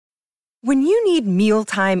When you need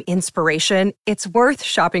mealtime inspiration, it's worth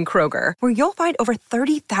shopping Kroger, where you'll find over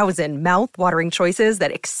 30,000 mouth-watering choices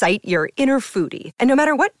that excite your inner foodie. And no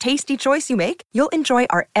matter what tasty choice you make, you'll enjoy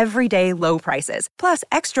our everyday low prices, plus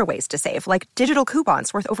extra ways to save, like digital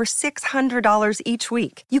coupons worth over $600 each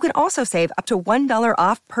week. You can also save up to $1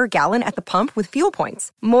 off per gallon at the pump with fuel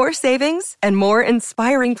points. More savings and more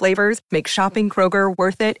inspiring flavors make shopping Kroger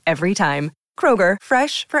worth it every time. Kroger,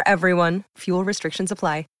 fresh for everyone. Fuel restrictions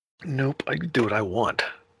apply. Nope, I can do what I want.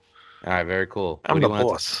 All right, very cool. I'm the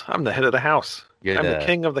boss. I'm the head of the house. I'm the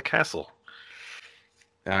king of the castle.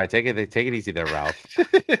 All right, take it easy there, Ralph.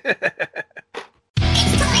 It's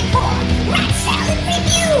time for Rat Salad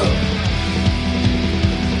Review!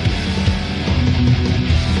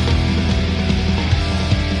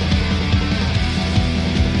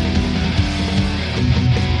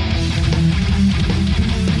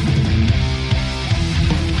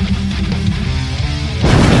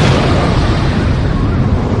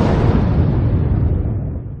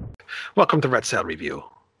 Welcome to Rat Salad Review.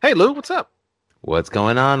 Hey, Lou, what's up? What's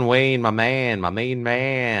going on, Wayne, my main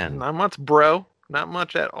man? Not much, bro. Not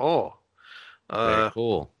much at all. Very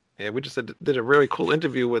cool. Yeah, we just did a really cool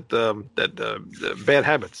interview with the Bad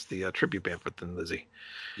Habits, the tribute band for Thin Lizzy.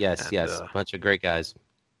 Yes, a bunch of great guys.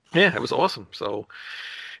 Yeah, it was awesome. So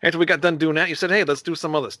after we got done doing that, you said, hey, let's do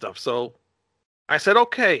some other stuff. So I said,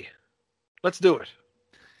 okay, let's do it.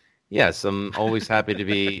 Yes, I'm always happy to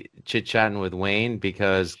be chit-chatting with Wayne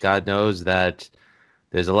because God knows that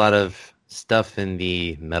there's a lot of stuff in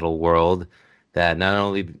the metal world that not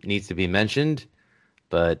only needs to be mentioned,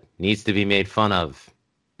 but needs to be made fun of.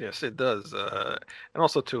 Yes, it does. And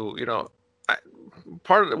also, too,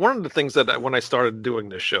 one of the things that when I started doing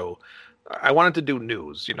this show, I wanted to do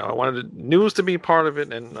news. I wanted news to be part of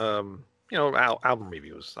it and, album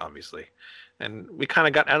reviews, obviously. And we kind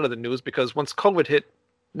of got out of the news because once COVID hit,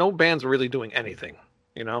 no bands were really doing anything,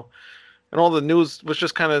 and all the news was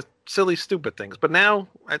just kind of silly, stupid things. But now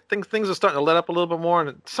I think things are starting to let up a little bit more,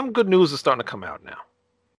 and some good news is starting to come out now.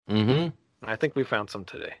 Mm-hmm. I think we found some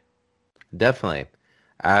today. Definitely.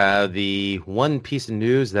 The one piece of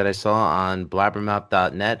news that I saw on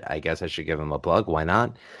blabbermouth.net, I guess I should give them a plug. Why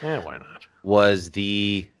not? Yeah, why not? Was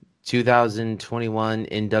the 2021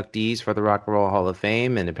 inductees for the Rock and Roll Hall of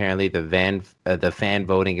Fame, and apparently the fan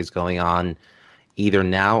voting is going on either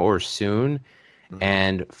now or soon,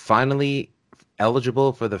 and finally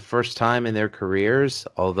eligible for the first time in their careers,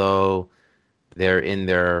 although they're in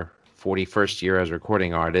their 41st year as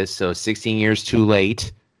recording artists, so 16 years too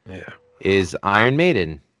late, is Iron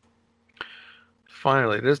Maiden.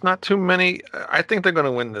 Finally, there's not too many. I think they're going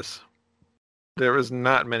to win this. There is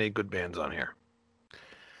not many good bands on here.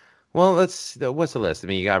 Well, what's the list? I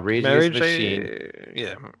mean, you got Rage Against the Machine.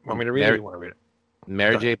 Yeah, want me to read it? Or you want to read it?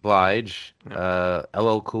 Mary J. Blige,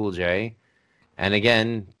 LL Cool J, and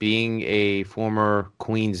again, being a former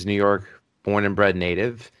Queens, New York, born and bred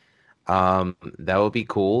native, that would be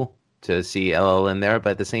cool to see LL in there.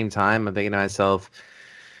 But at the same time, I'm thinking to myself,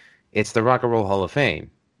 it's the Rock and Roll Hall of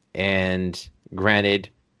Fame, and granted,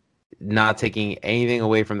 not taking anything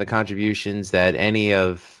away from the contributions that any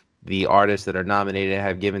of the artists that are nominated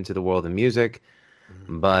have given to the world of music,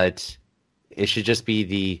 but it should just be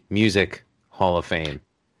the music Hall of Fame.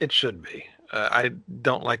 It should be. I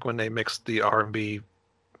don't like when they mix the R&B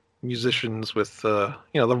musicians with, the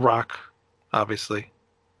rock, obviously.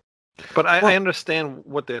 But I understand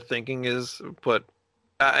what their thinking is, but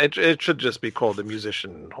it should just be called the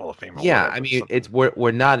Musician Hall of Fame. Yeah, I mean,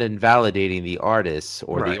 we're not invalidating the artists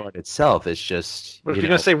or the art itself. It's just. But if you're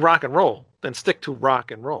going to say rock and roll, then stick to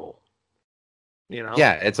rock and roll.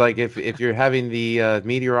 Yeah, it's like if you're having the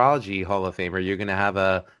Meteorology Hall of Famer, you're going to have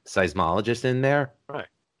a seismologist in there. Right.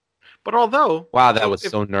 But although... Wow, that was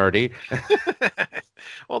so nerdy.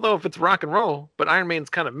 Although if it's rock and roll, but Iron Maiden's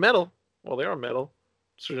kind of metal, well, they are metal.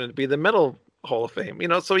 Shouldn't it be the Metal Hall of Fame?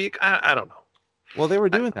 So I don't know. Well, they were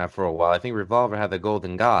doing that for a while. I think Revolver had the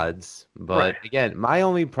Golden Gods. But again, my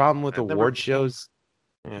only problem with award shows...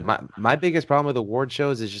 Yeah. My biggest problem with award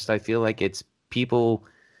shows is just I feel like it's people...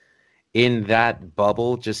 in that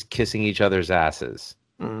bubble just kissing each other's asses.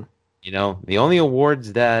 The only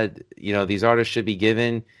awards that these artists should be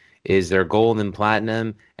given is their gold and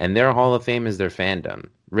platinum, and their Hall of Fame is their fandom.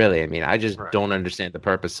 Really, I mean, I just don't understand the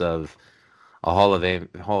purpose of a Hall of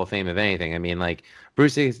Fame of anything. I mean, like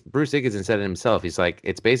Bruce Dickinson said it himself. He's like,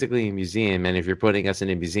 it's basically a museum, and if you're putting us in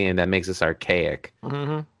a museum, that makes us archaic.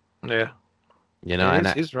 Yeah,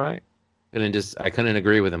 he's right. I couldn't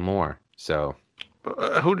agree with him more. So.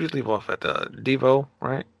 Who did you leave off at? Devo,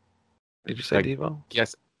 right? Did you say Devo?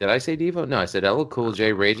 Yes. Did I say Devo? No, I said LL Cool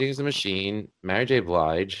J, Rage Against the Machine, Mary J.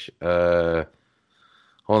 Blige. Hold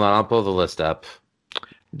Hold on, I'll pull the list up.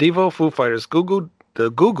 Devo, Foo Fighters, the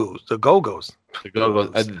Go-Go's, The Go-Go's,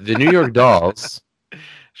 the New York Dolls,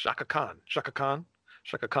 Shaka Khan,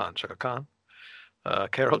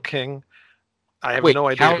 Carole King. I have no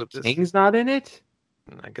idea Carole who this. King's not in it?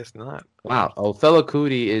 I guess not. Wow. Fela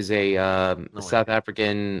Kuti is a South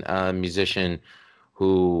African musician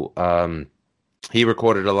who he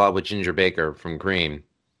recorded a lot with Ginger Baker from Cream.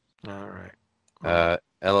 All right.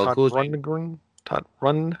 LL Cool J. Todd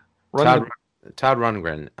Rundgren.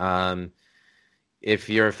 If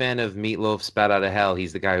you're a fan of Meatloaf Spat Out of Hell,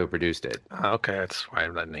 he's the guy who produced it. Okay, that's why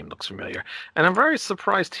that name looks familiar. And I'm very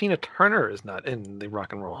surprised Tina Turner is not in the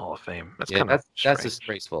Rock and Roll Hall of Fame. That's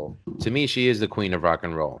disgraceful. To me, she is the queen of rock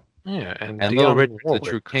and roll. Yeah, and Little Richard's the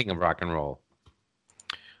true king of rock and roll.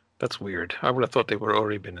 That's weird. I would have thought they would have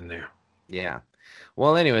already been in there. Yeah.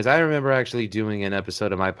 Well, anyways, I remember actually doing an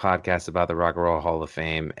episode of my podcast about the Rock and Roll Hall of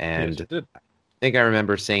Fame, and yes, you did. I think I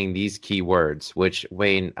remember saying these key words, which,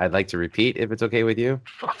 Wayne, I'd like to repeat if it's okay with you.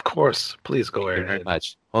 Of course. Please go ahead. Thank you very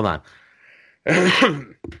much. Hold on.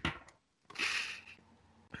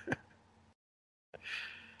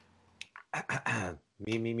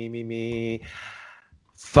 Me.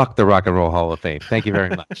 Fuck the Rock and Roll Hall of Fame. Thank you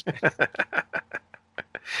very much.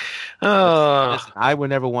 Listen, I would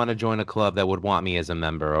never want to join a club that would want me as a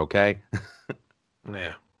member, okay?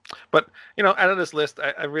 Yeah. But, out of this list,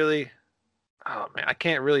 I really... Oh, man, I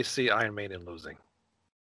can't really see Iron Maiden losing.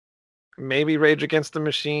 Maybe Rage Against the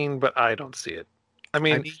Machine, but I don't see it. I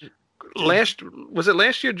mean last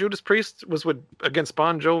year Judas Priest was against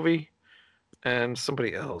Bon Jovi and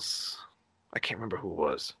somebody else. I can't remember who it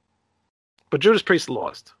was. But Judas Priest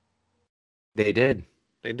lost. They did.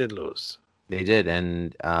 They did lose. They did.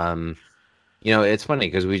 And, it's funny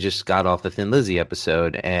because we just got off the Thin Lizzy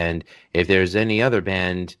episode. And if there's any other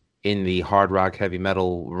band in the hard rock, heavy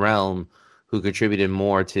metal realm who contributed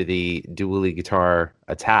more to the dually guitar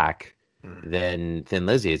attack than Thin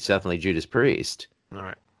Lizzy, it's definitely Judas Priest. All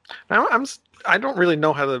right. Now, I don't really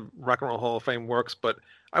know how the Rock and Roll Hall of Fame works, but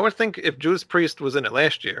I would think if Judas Priest was in it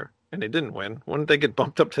last year and they didn't win, wouldn't they get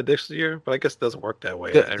bumped up to this year? But I guess it doesn't work that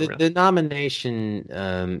way. The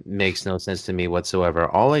nomination makes no sense to me whatsoever.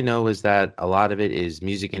 All I know is that a lot of it is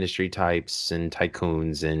music industry types and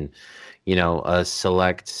tycoons and, a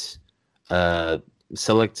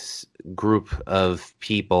select group of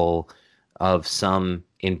people of some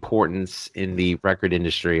importance in the record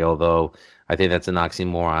industry, although I think that's an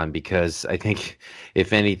oxymoron because I think,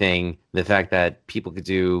 if anything, the fact that people could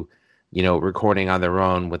do, recording on their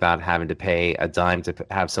own without having to pay a dime to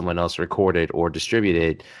have someone else record it or distribute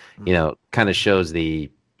it, kind of shows the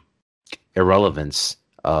irrelevance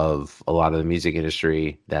of a lot of the music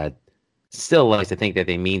industry that still likes to think that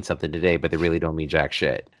they mean something today, but they really don't mean jack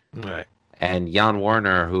shit. Right. And Jan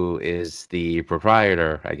Warner, who is the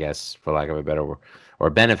proprietor, I guess, for lack of a better word, or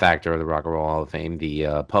benefactor of the Rock and Roll Hall of Fame,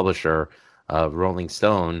 the publisher of Rolling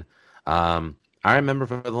Stone, I remember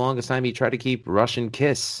for the longest time he tried to keep Rush and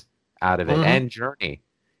Kiss out of it, and Journey.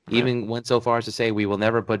 Even went so far as to say, we will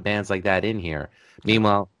never put bands like that in here.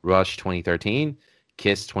 Meanwhile, Rush 2013,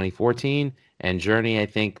 Kiss 2014, and Journey, I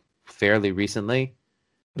think, fairly recently.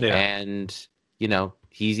 Yeah. And,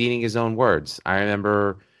 he's eating his own words. I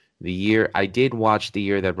remember... I did watch the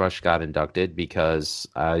year that Rush got inducted because,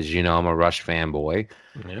 as you know, I'm a Rush fanboy.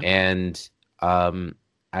 Yeah. And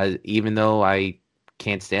even though I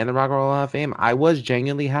can't stand the Rock and Roll Hall of Fame, I was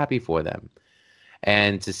genuinely happy for them.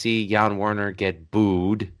 And to see Jan Warner get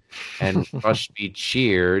booed and Rush be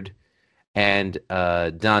cheered and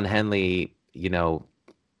Don Henley,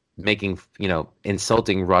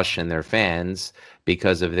 insulting Rush and their fans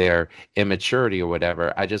because of their immaturity or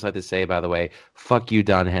whatever. I just like to say, by the way, fuck you,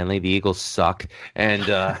 Don Henley. The Eagles suck. And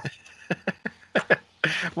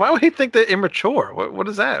why would he think they're immature? What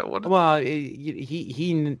is that? Well,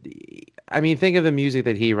 he I mean, think of the music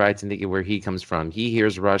that he writes and think of where he comes from. He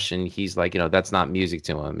hears Rush and he's like, that's not music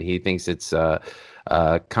to him. He thinks it's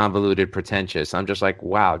convoluted, pretentious. I'm just like,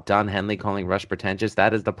 wow, Don Henley calling Rush pretentious?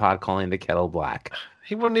 That is the pot calling the kettle black.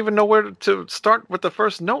 He wouldn't even know where to start with the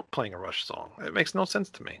first note playing a Rush song. It makes no sense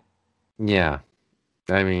to me. Yeah.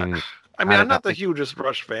 I mean, I'm not the hugest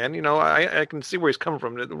Rush fan. I can see where he's coming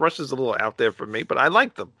from. Rush is a little out there for me, but I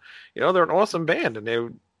like them. They're an awesome band,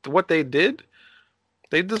 and what they did,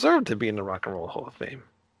 they deserve to be in the Rock and Roll Hall of Fame.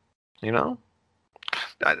 I don't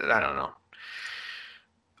know.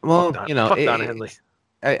 Well, fuck Don Henley.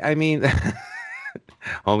 I mean,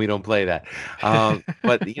 homie, don't play that.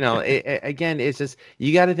 But again, it's just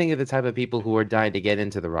you got to think of the type of people who are dying to get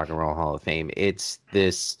into the Rock and Roll Hall of Fame. It's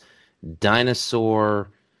this dinosaur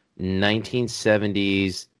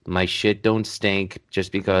 1970s my shit don't stink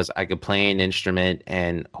just because I could play an instrument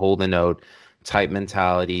and hold a note type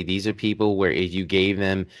mentality. These are people where if you gave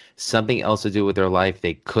them something else to do with their life,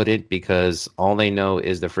 they couldn't because all they know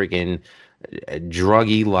is the freaking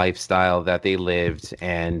druggy lifestyle that they lived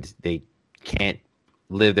and they can't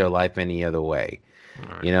live their life any other way.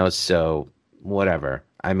 Right. You know, so whatever.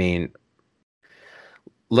 I mean,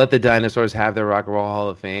 let the dinosaurs have their Rock and Roll Hall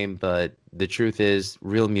of Fame, but the truth is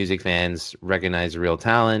real music fans recognize real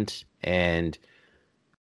talent. And,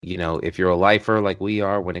 you know, if you're a lifer like we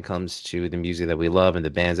are when it comes to the music that we love and the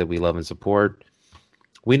bands that we love and support,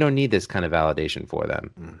 we don't need this kind of validation for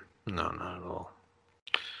them. No, not at all.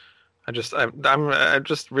 I'm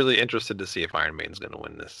just really interested to see if Iron Maiden's going to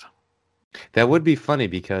win this. That would be funny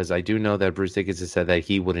because I do know that Bruce Dickinson said that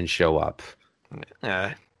he wouldn't show up.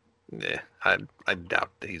 Yeah, I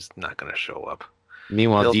doubt that he's not going to show up.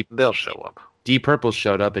 Meanwhile, they'll show up. Deep Purple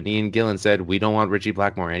showed up, and Ian Gillan said, "We don't want Richie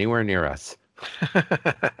Blackmore anywhere near us."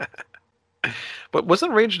 But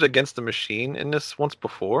wasn't Rage Against the Machine in this once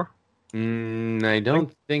before? I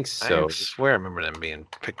don't think so. I swear I remember them being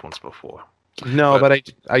picked once before. No, but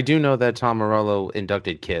I do know that Tom Morello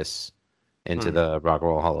inducted Kiss into the Rock and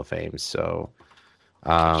Roll Hall of Fame. So,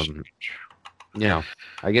 you know,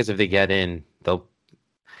 I guess if they get in, they'll.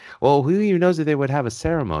 Well, who even knows if they would have a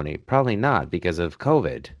ceremony? Probably not because of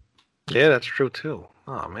COVID. Yeah, that's true too.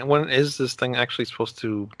 Oh man, when is this thing actually supposed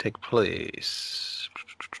to take place?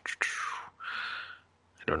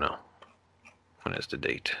 I don't know. When is the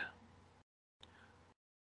date?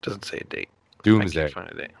 Doesn't say a date. Doomsday. I can't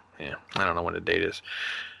find a date. Yeah, I don't know when the date is,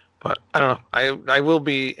 but I don't know. I will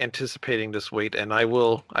be anticipating this wait, and I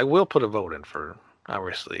will put a vote in for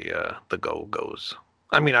obviously the goes.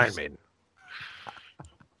 I mean Iron Maiden.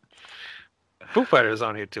 Foo Fighters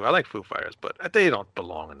on here too. I like Foo Fighters, but they don't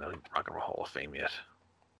belong in the Rock and Roll Hall of Fame yet.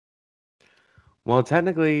 Well,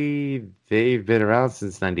 technically, they've been around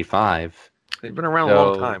since '95. They've been around a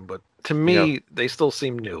long time, but to me, they still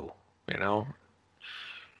seem new. You know.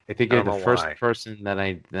 I think you're the first person that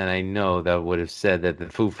I know that would have said that the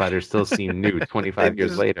Foo Fighters still seem new 25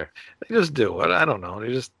 years later. They just do. I don't know.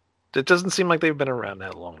 It doesn't seem like they've been around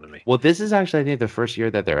that long to me. Well, this is actually, I think, the first year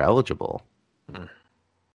that they're eligible.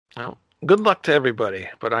 Well, good luck to everybody,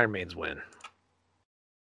 but Iron Maiden's win.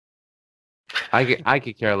 I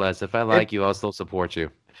could care less. If I like you, I'll still support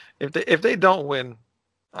you. If they don't win,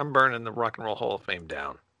 I'm burning the Rock and Roll Hall of Fame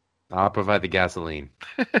down. I'll provide the gasoline.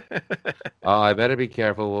 I better be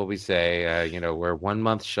careful what we say. You know, we're 1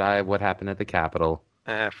 month shy of what happened at the Capitol.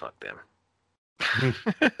 Fuck them.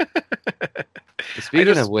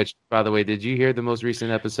 Speaking of which, by the way, did you hear the most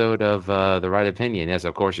recent episode of The Right Opinion? Yes,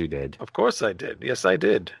 of course you did. Of course I did. Yes, I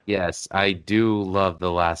did. Yes, I do love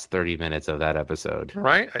the last 30 minutes of that episode.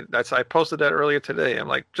 Right? I posted that earlier today. I'm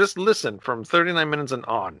like, just listen from 39 minutes and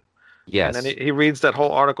on. Yes. And then he reads that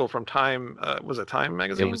whole article from Time. Was it Time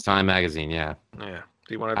magazine? It was Time magazine, yeah. Yeah.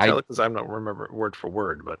 Do you want to tell it? Because I don't remember word for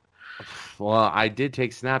word, but. Well, I did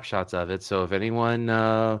take snapshots of it, so if anyone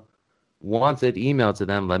wants it emailed to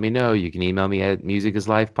them, let me know. You can email me at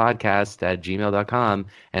musicislifepodcast@gmail.com,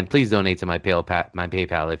 and please donate to my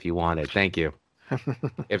PayPal if you want it. Thank you.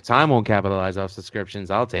 If Time won't capitalize off subscriptions,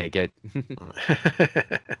 I'll take it.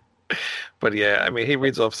 But yeah, I mean, he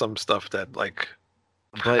reads off some stuff that like.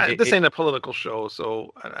 But this ain't a political show,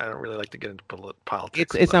 so I don't really like to get into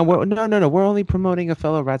politics. It's not. No. We're only promoting a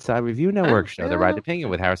fellow Rat Side Review Network show, The Right Opinion,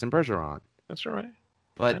 with Harrison Bergeron. That's right.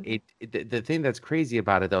 But the thing that's crazy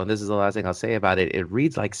about it, though, and this is the last thing I'll say about it, it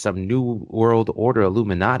reads like some New World Order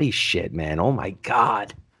Illuminati shit, man. Oh my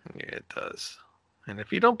God. Yeah, it does. And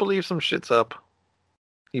if you don't believe some shit's up,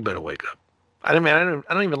 you better wake up. I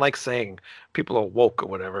don't even like saying people are woke or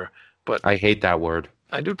whatever, but I hate that word.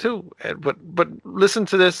 I do too, but listen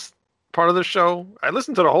to this part of the show. I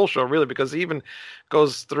listened to the whole show really because he even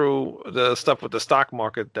goes through the stuff with the stock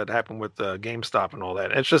market that happened with GameStop and all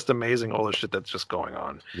that. It's just amazing all the shit that's just going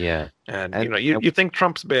on. Yeah, and you know you think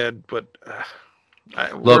Trump's bad, but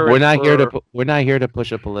look, we're not here to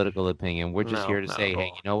push a political opinion. We're just here to say, hey,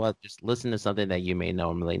 you know what? Just listen to something that you may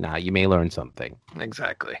normally not. You may learn something.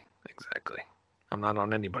 Exactly. I'm not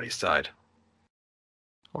on anybody's side,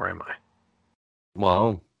 or am I?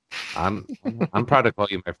 Well, I'm proud to call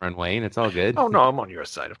you my friend Wayne. It's all good. Oh no, I'm on your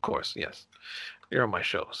side, of course. Yes, you're on my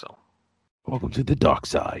show, so. Welcome to the dark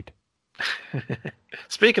side.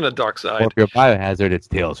 Speaking of dark side, well, if you're a biohazard, it's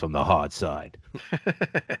Tales from the Hard Side.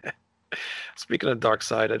 Speaking of dark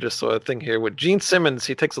side, I just saw a thing here with Gene Simmons.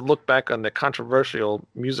 He takes a look back on the controversial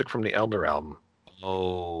music from the Elder album.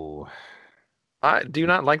 Oh, do you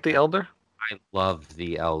not like the Elder? I love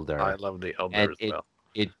the Elder. I love the Elder as well.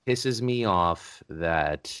 It pisses me off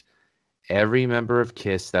that every member of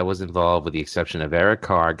Kiss that was involved, with the exception of Eric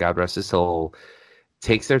Carr, God rest his soul,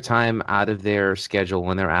 takes their time out of their schedule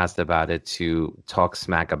when they're asked about it to talk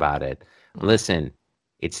smack about it. Listen,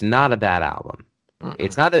 it's not a bad album.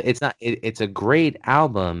 It's a great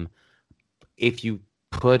album if you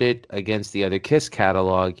put it against the other Kiss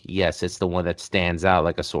catalog. Yes, it's the one that stands out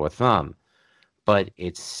like a sore thumb, but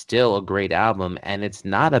it's still a great album, and it's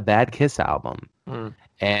not a bad Kiss album.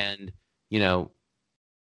 And, you know,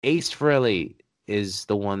 Ace Frehley is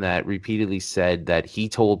the one that repeatedly said that he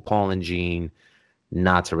told Paul and Gene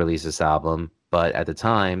not to release this album, but at the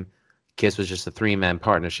time, Kiss was just a three-man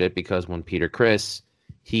partnership, because when Peter Criss,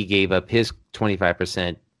 he gave up his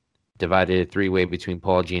 25%, divided it three-way between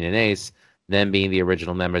Paul, Gene, and Ace, them being the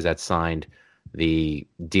original members that signed the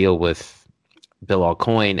deal with Bill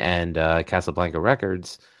Aucoin and Casablanca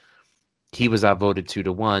Records. He was outvoted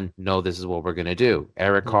 2-1. No, this is what we're going to do.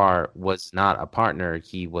 Eric Carr was not a partner.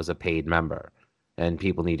 He was a paid member. And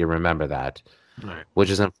people need to remember that, which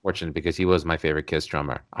is unfortunate, because he was my favorite Kiss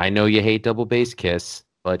drummer. I know you hate double bass Kiss,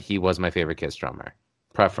 but he was my favorite Kiss drummer.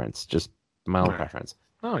 Preference, just my own preference.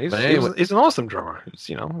 No, he's an awesome drummer. It's,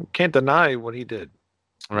 can't deny what he did.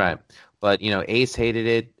 Right. But, Ace hated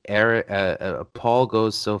it. Eric, Paul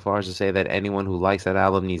goes so far as to say that anyone who likes that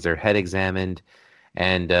album needs their head examined.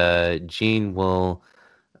 And Gene will,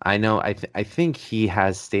 I know, I think he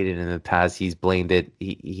has stated in the past he's blamed it.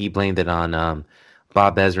 He blamed it on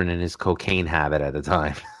Bob Ezrin and his cocaine habit at the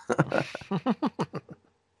time.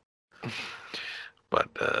 But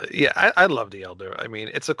I love The Elder. I mean,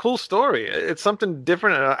 it's a cool story. It's something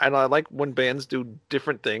different, and I like when bands do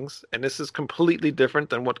different things. And this is completely different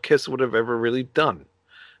than what Kiss would have ever really done.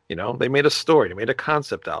 They made a story. They made a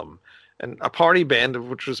concept album. And a party band,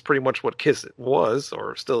 which was pretty much what Kiss was,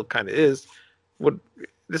 or still kind of is,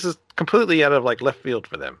 this is completely out of like left field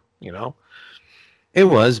for them. It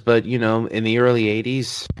was, but in the early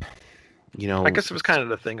 '80s, I guess it was kind of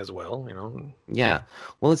the thing as well. Yeah.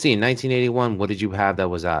 Well, let's see. In 1981, what did you have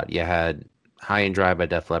that was out? You had High and Dry by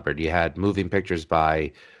Def Leppard. You had Moving Pictures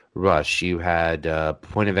by Rush. You had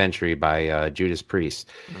Point of Entry by Judas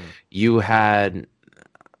Priest. You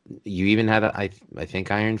even had, I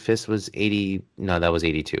think Iron Fist was 80. No, that was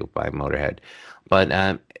 82 by Motorhead.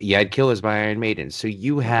 But you had Killers by Iron Maiden. So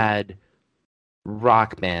you had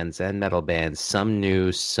rock bands and metal bands, some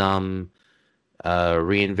new, some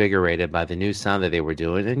reinvigorated by the new sound that they were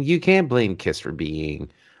doing. And you can't blame Kiss for being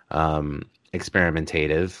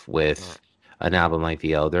experimentative with an album like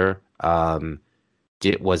The Elder.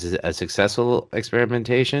 Was it a successful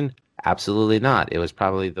experimentation? Absolutely not. It was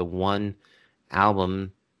probably the one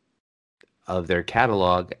album of their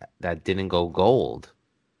catalog that didn't go gold.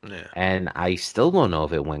 Yeah. And I still don't know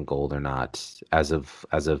if it went gold or not as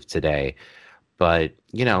of today. But,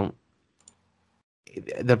 the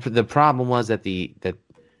problem was that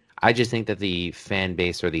I just think that the fan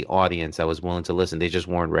base or the audience that was willing to listen, they just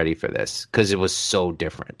weren't ready for this because it was so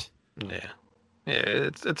different. Yeah. Yeah,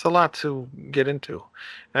 it's a lot to get into.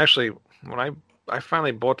 Actually, when I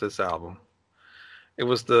finally bought this album, it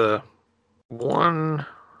was the one.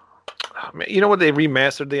 When they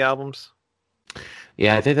remastered the albums?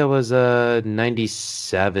 Yeah, I think that was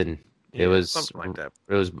 97. Yeah, it was something like that.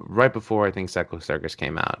 It was right before I think Psycho Circus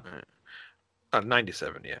came out.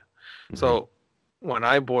 97, yeah. Mm-hmm. So when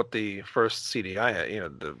I bought the first CD I had,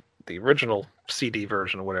 the original CD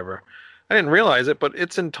version or whatever, I didn't realize it, but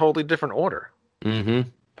it's in totally different order. Mm-hmm.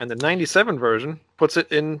 And the 97 version puts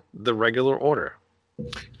it in the regular order.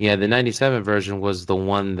 Yeah, the 97 version was the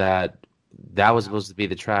one that was supposed to be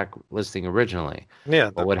the track listing originally. Yeah.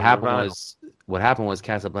 But what happened was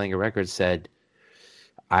Casablanca Records said,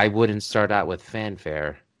 I wouldn't start out with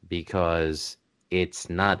Fanfare because it's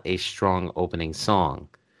not a strong opening song.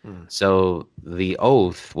 So The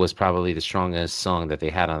Oath was probably the strongest song that they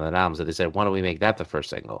had on that album. So they said, why don't we make that the first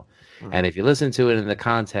single? And if you listen to it in the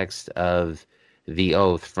context of The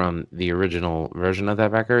Oath from the original version of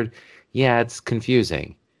that record, yeah, it's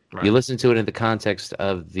confusing. Right. You listen to it in the context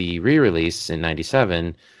of the re-release in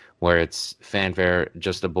 97, where it's Fanfare,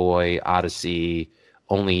 Just a Boy, Odyssey,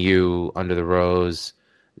 Only You, Under the Rose,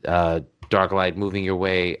 Dark Light, moving your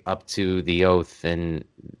way up to The Oath, and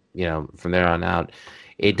from there on out,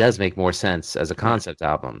 it does make more sense as a concept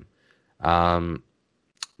album.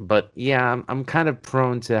 But yeah, I'm kind of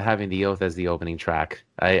prone to having The Oath as the opening track.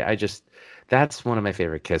 I just, that's one of my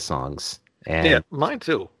favorite Kiss songs. And, yeah, mine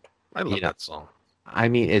too. I love that song. I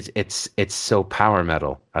mean, it's so power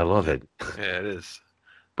metal. I love it. Yeah, it is.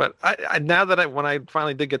 But I now that when I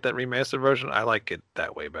finally did get that remastered version, I like it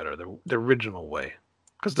that way better, the original way,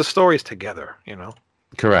 because the story's together.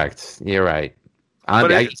 Correct. You're right. I'm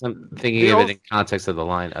But thinking of it in context of the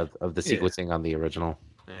line of the sequencing on the original.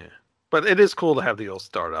 Yeah. But it is cool to have the old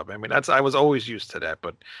startup. I mean, I was always used to that,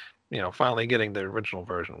 but finally getting the original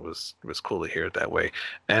version was cool to hear it that way.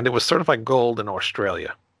 And it was certified gold in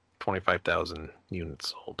Australia, 25,000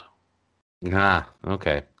 units sold. Ah,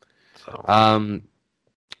 okay. So,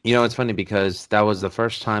 it's funny because that was the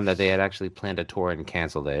first time that they had actually planned a tour and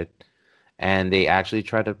canceled it, and they actually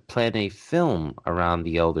tried to plan a film around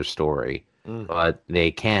the Elder story, but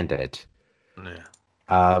they canned it.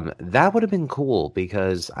 Yeah. That would have been cool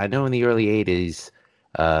because I know in the early 80s,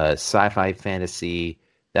 sci-fi fantasy,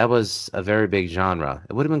 that was a very big genre.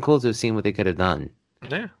 It would have been cool to have seen what they could have done.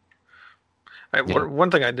 Yeah. One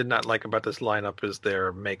thing I did not like about this lineup is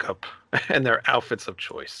their makeup and their outfits of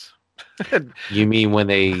choice. You mean when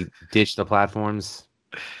they ditched the platforms?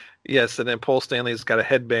 Yes, and then Paul Stanley's got a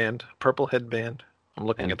headband, purple headband. I'm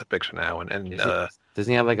looking at the picture now, and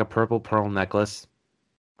doesn't he have like a purple pearl necklace?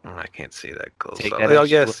 I can't see that close.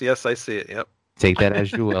 Yes, I see it. Yep. Take that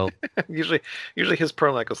as you will. usually his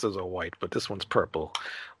pearl necklaces are white, but this one's purple.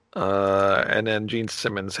 And then Gene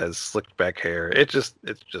Simmons has slicked back hair. It's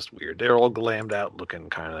just weird. They're all glammed out, looking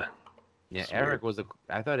kind of. Yeah, Eric was.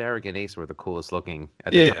 I thought Eric and Ace were the coolest looking.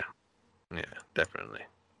 Yeah, definitely.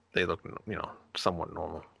 They look, somewhat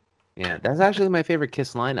normal. Yeah, that's actually my favorite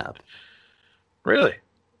Kiss lineup. Really?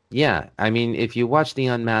 Yeah, I mean, if you watch the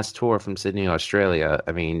Unmasked tour from Sydney, Australia,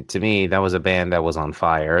 I mean, to me, that was a band that was on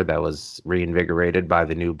fire, that was reinvigorated by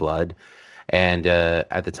the new blood. And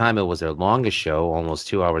at the time, it was their longest show, almost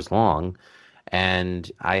 2 hours long. And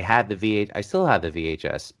I still have the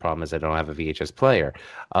VHS. Problem is, I don't have a VHS player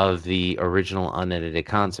of the original unedited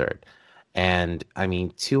concert. And I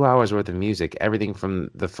mean, 2 hours worth of music, everything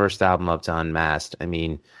from the first album up to Unmasked. I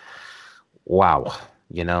mean, wow.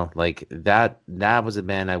 Like that was a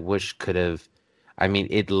band I wish could have. I mean,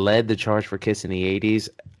 it led the charge for Kiss in the 80s.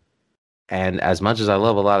 And as much as I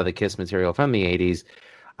love a lot of the Kiss material from the 80s,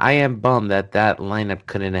 I am bummed that lineup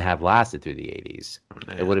couldn't have lasted through the 80s.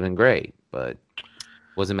 Yeah. It would have been great, but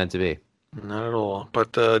wasn't meant to be. Not at all.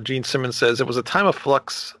 But Gene Simmons says it was a time of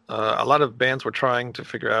flux. A lot of bands were trying to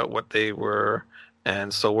figure out what they were,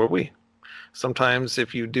 and so were we. Sometimes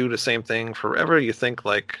if you do the same thing forever, you think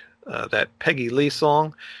like that Peggy Lee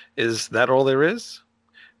song, is that all there is?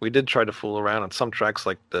 We did try to fool around on some tracks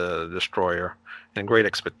like The Destroyer and Great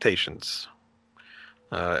Expectations.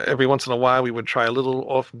 Every once in a while, we would try a little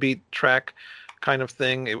offbeat track kind of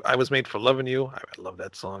thing. I Was Made for Loving You. I love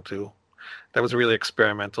that song, too. That was really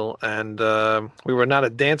experimental. And we were not a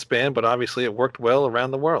dance band, but obviously it worked well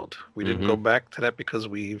around the world. We didn't go back to that because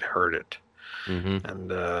we've heard it.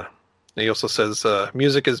 And he also says,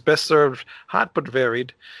 music is best served hot but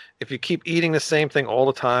varied. If you keep eating the same thing all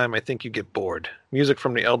the time, I think you get bored. Music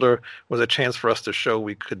from the Elder was a chance for us to show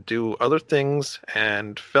we could do other things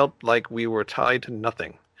and felt like we were tied to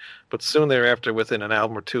nothing. But soon thereafter, within an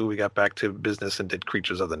album or two, we got back to business and did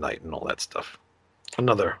Creatures of the Night and all that stuff.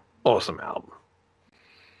 Another awesome album.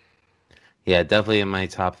 Yeah, definitely in my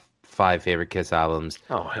top 5 favorite Kiss albums.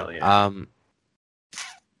 Oh, hell yeah.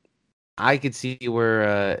 I could see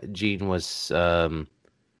where Gene was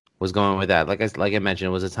going with that. Like I mentioned,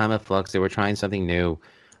 it was a time of flux. They were trying something new.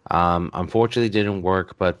 Unfortunately, it didn't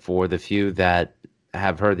work. But for the few that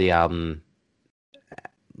have heard the album,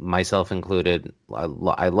 myself included, I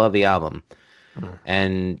love the album.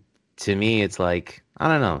 And to me, it's like, I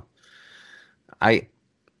don't know. I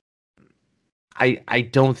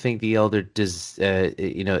don't think the Elder is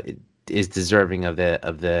deserving of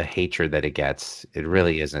the hatred that it gets. It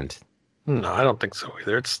really isn't. No, I don't think so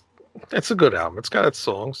either. It's a good album. It's got its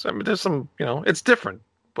songs. I mean, there's some, it's different,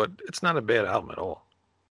 but it's not a bad album at all.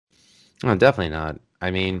 No, definitely not.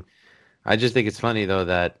 I mean, I just think it's funny though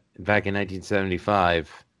that back in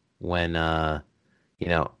 1975, when I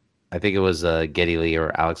think it was Geddy Lee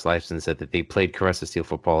or Alex Lifeson said that they played Caress of Steel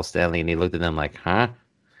for Paul Stanley, and he looked at them like, huh?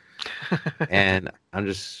 And I'm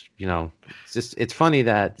just, it's funny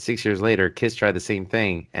that 6 years later, Kiss tried the same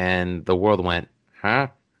thing, and the world went, huh?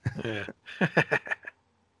 Yeah.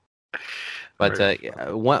 But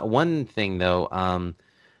one thing though,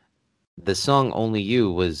 the song "Only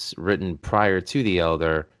You" was written prior to the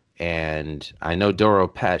Elder, and I know Doro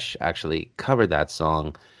Pesch actually covered that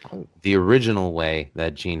song the original way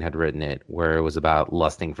that Gene had written it, where it was about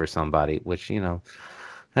lusting for somebody, which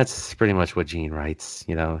that's pretty much what Gene writes.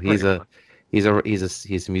 He's a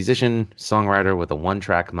musician songwriter with a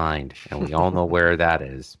one-track mind, and we all know where that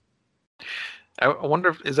is. I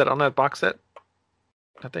wonder is that on that box set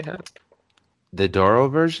that they had? The Doro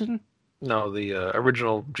version? No, the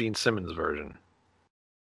original Gene Simmons version.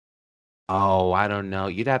 Oh, I don't know.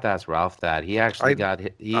 You'd have to ask Ralph that. He actually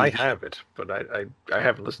I have it, but I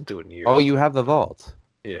haven't listened to it in years. Oh, you have the vault.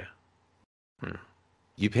 Yeah.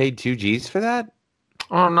 You paid 2 G's for that?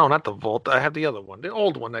 Oh no, not the Vault. I have the other one, the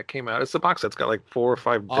old one that came out. It's the box that's got like 4 or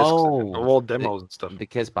 5 discs in it, all demos and stuff. The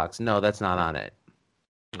Kiss box. No, that's not on it.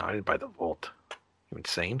 No, I didn't buy the Vault. You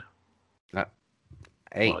insane?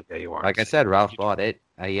 Hey, well, yeah, you are. Like I said, Ralph bought it.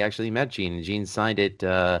 He actually met Gene, and Gene signed it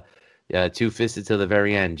two-fisted till the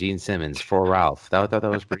very end. Gene Simmons for Ralph. I thought that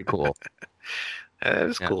was pretty cool. That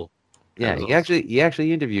is cool. Yeah, he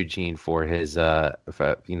actually interviewed Gene for his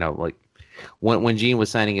like when Gene was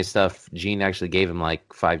signing his stuff, Gene actually gave him like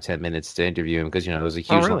 5-10 minutes to interview him because there was a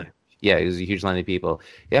huge line. Yeah, it was a huge line of people.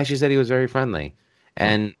 He actually said he was very friendly,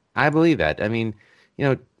 and I believe that. I mean,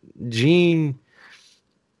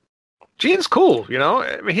 Gene's cool.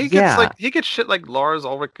 I mean, he gets shit like Lars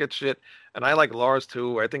Ulrich gets shit, and I like Lars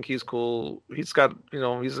too. I think he's cool. He's got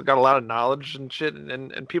he's got a lot of knowledge and shit,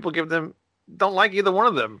 and people don't like either one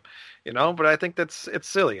of them, But I think it's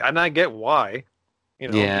silly, and I get why.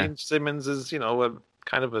 Gene Simmons is a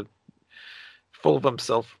kind of a full of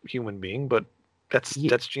himself human being, but that's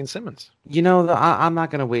Gene Simmons. I'm not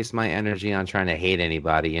gonna waste my energy on trying to hate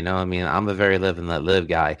anybody. I mean, I'm a very live and let live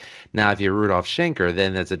guy. Now, if you're Rudolph Schenker,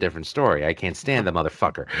 then that's a different story. I can't stand the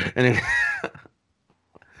motherfucker. And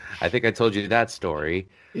I think I told you that story.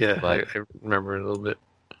 Yeah, but I remember it a little bit.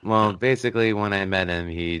 Well, basically, when I met him,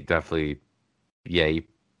 he definitely,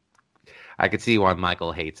 I could see why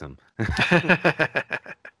Michael hates him.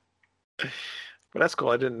 But that's cool.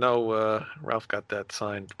 I didn't know Ralph got that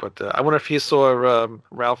signed. But I wonder if he saw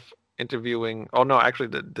Ralph interviewing. Oh no, actually,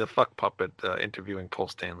 the fuck puppet interviewing Paul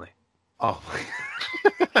Stanley. Oh.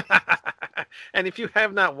 And if you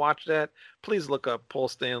have not watched that, please look up Paul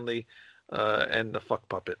Stanley and the fuck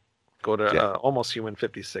puppet. Go to Almost Human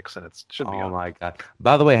 56, and it should be on. Oh my god!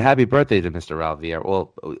 By the way, happy birthday to Mr. Ralph Vieira.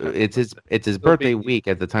 Well, it's his birthday week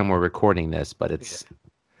at the time we're recording this, but it's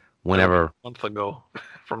whenever a month ago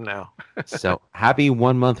from now. So happy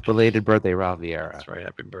 1 month belated birthday, Ralph Vieira. That's right.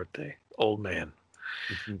 Happy birthday, old man.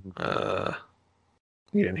 You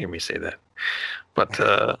didn't hear me say that, but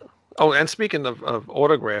and speaking of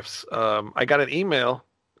autographs, I got an email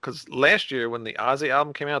because last year when the Ozzy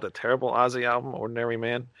album came out, the terrible Ozzy album, Ordinary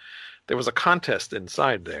Man. There was a contest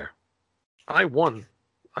inside there. I won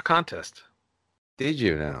a contest. Did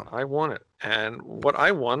you now? I won it. And what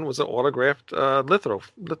I won was an autographed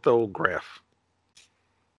lithograph.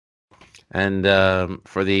 And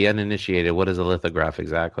for the uninitiated, what is a lithograph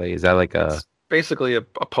exactly? Is that like It's basically a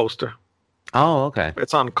poster. Oh, okay.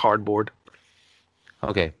 It's on cardboard.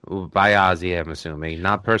 Okay. By Ozzy, I'm assuming.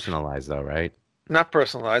 Not personalized, though, right? Not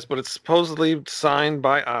personalized, but it's supposedly signed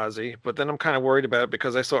by Ozzy. But then I'm kind of worried about it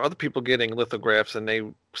because I saw other people getting lithographs, and they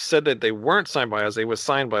said that they weren't signed by Ozzy. They were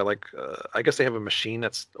signed by, I guess they have a machine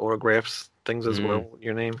that autographs things as well,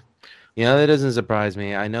 your name. That doesn't surprise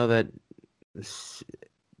me. I know that,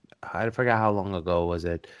 I forgot how long ago was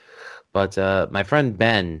it, but my friend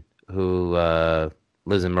Ben, who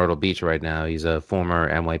lives in Myrtle Beach right now, he's a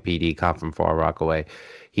former NYPD cop from Far Rockaway.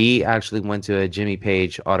 He actually went to a Jimmy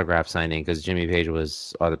Page autograph signing because Jimmy Page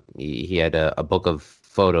he had a book of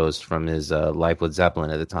photos from his life with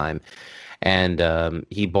Zeppelin at the time. And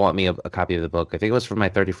he bought me a copy of the book. I think it was for my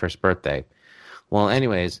 31st birthday. Well,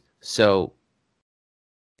 anyways, so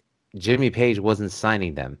Jimmy Page wasn't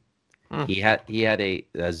signing them. He had a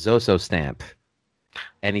Zoso stamp,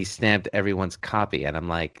 and he stamped everyone's copy. And I'm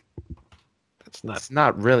like, it's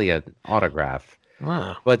not really an autograph.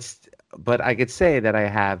 Wow. But I could say that I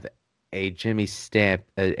have a Jimmy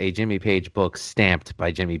Page book stamped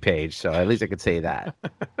by Jimmy Page, so at least I could say that.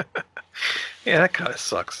 Yeah, that kind of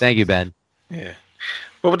sucks. Thank you, Ben. Yeah.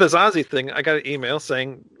 But with this Ozzy thing, I got an email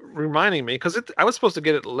reminding me, because I was supposed to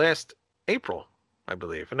get it last April, I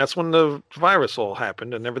believe. And that's when the virus all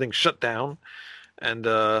happened and everything shut down. And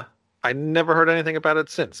I never heard anything about it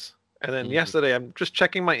since. And then yesterday, I'm just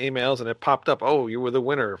checking my emails, and it popped up, oh, you were the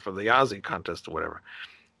winner for the Ozzy contest or whatever.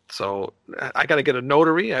 So I got to get a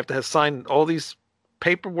notary. I have to sign all these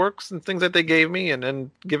paperworks and things that they gave me and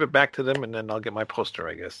then give it back to them, and then I'll get my poster,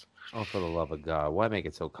 I guess. Oh, for the love of God. Why make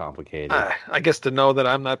it so complicated? I guess to know that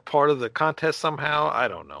I'm not part of the contest somehow. I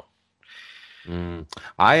don't know.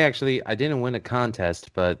 I didn't win a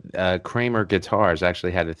contest, but Kramer Guitars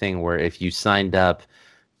actually had a thing where if you signed up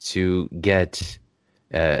to get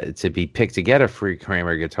to be picked to get a free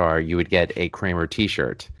Kramer guitar, you would get a Kramer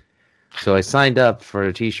t-shirt. So I signed up for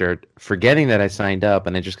a t-shirt, forgetting that I signed up,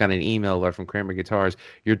 and I just got an email alert from Kramer Guitars,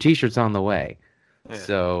 your t-shirt's on the way. Yeah.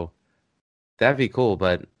 So that'd be cool,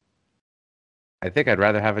 but I think I'd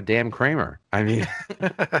rather have a damn Kramer. I mean,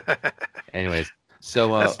 anyways,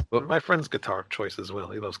 So, That's my friend's guitar choice as well.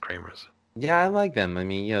 He loves Kramer's. yeah, I like them. I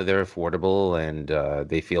mean, they're affordable and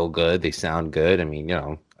they feel good. They sound good. I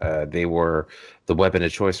mean, they were the weapon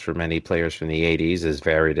of choice for many players from the 80s, as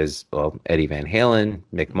varied as, well, Eddie Van Halen,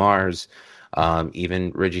 Mick Mars,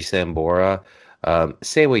 even Reggie Sambora.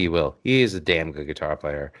 Say what you will. He is a damn good guitar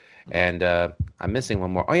player. And I'm missing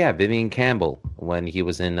one more. Oh, yeah, Vivian Campbell, when he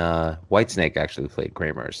was in Whitesnake, actually played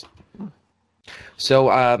Kramer's.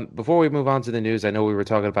 So before we move on to the news, I know we were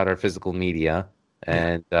talking about our physical media.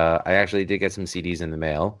 And I actually did get some CDs in the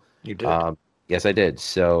mail. You did? Yes, I did.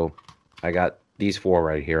 So I got these 4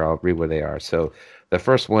 right here. I'll read what they are. So the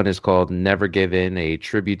first one is called Never Give In, a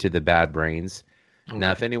tribute to the Bad Brains. Okay.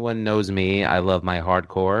 Now, if anyone knows me, I love my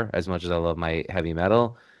hardcore as much as I love my heavy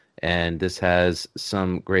metal. And this has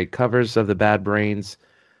some great covers of the Bad Brains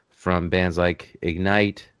from bands like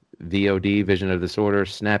Ignite, VOD, Vision of Disorder,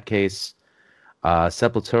 Snapcase,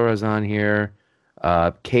 Sepultura's on here,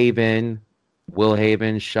 Cave In, Will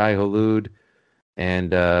Haven, Shai Hulud,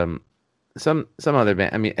 and some other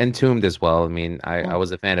band. I mean, Entombed as well. I mean, I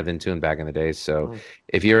was a fan of Entombed back in the day. So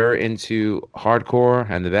if you're into hardcore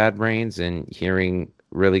and the Bad Brains and hearing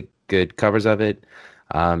really good covers of it,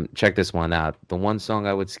 check this one out. The one song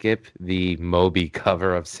I would skip, the Moby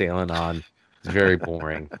cover of Sailing On. It's very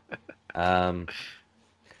boring.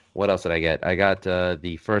 What else did I get? I got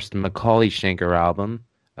the first Macaulay Schenker album,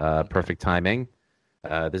 Perfect Timing.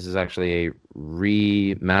 This is actually a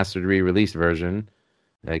remastered, re-released version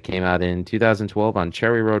that came out in 2012 on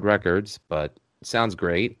Cherry Road Records, but sounds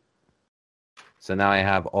great. So now I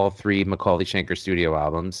have all 3 Macaulay Schenker studio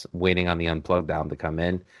albums waiting on the Unplugged album to come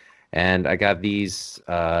in. And I got these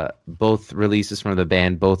both releases from the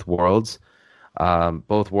band Both Worlds.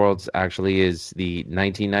 Both Worlds actually is the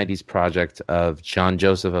 1990s project of John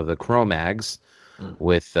Joseph of the Cro-Mags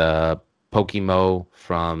with Pokimo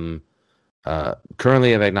from...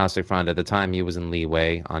 currently of Agnostic Front. At the time, he was in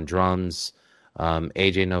Leeway on drums.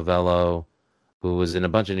 AJ Novello, who was in a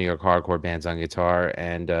bunch of New York hardcore bands on guitar,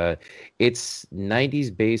 and it's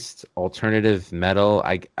 90s based alternative metal.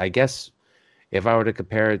 I guess if I were to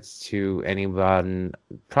compare it to anyone,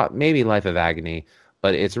 maybe Life of Agony,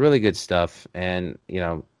 but it's really good stuff. And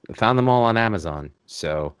found them all on Amazon.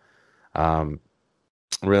 So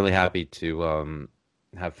really happy to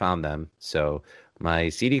have found them. So my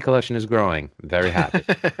CD collection is growing. Very happy.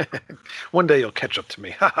 One day you'll catch up to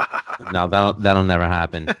me. No, that'll never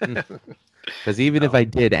happen. Because even if I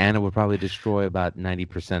did, Anna would probably destroy about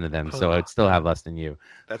 90% of them. So I'd still have less than you.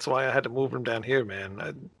 That's why I had to move them down here,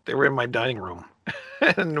 man. They were in my dining room.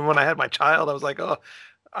 And when I had my child, I was like, oh,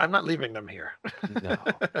 I'm not leaving them here. No.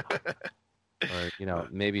 Or,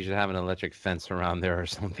 maybe you should have an electric fence around there or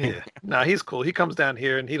something. Yeah. No, he's cool. He comes down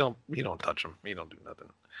here and he don't touch them. He don't do nothing.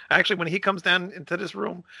 Actually, when he comes down into this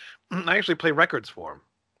room, I actually play records for him.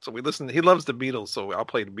 So we listen. He loves the Beatles, so I'll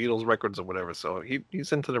play the Beatles records or whatever. So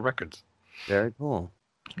he's into the records. Very cool.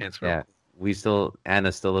 Yeah,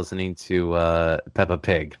 Anna's still listening to Peppa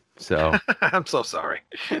Pig. So I'm so sorry.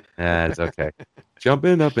 Yeah, it's okay.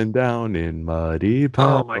 Jumping up and down in muddy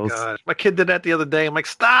puddles. Oh my gosh, my kid did that the other day. I'm like,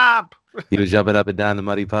 stop! He was jumping up and down the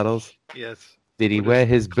muddy puddles. Yes. Did he wear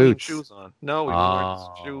his boots? Shoes on? No, he wore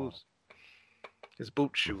his shoes. His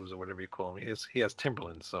boot shoes or whatever you call them. He has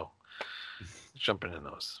Timberlands, so he's jumping in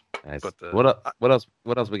those. Nice. But what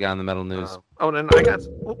else we got in the metal news? And then I got.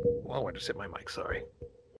 I just hit my mic. Sorry.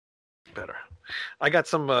 Better. I got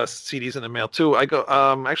some CDs in the mail too.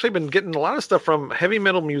 Actually been getting a lot of stuff from Heavy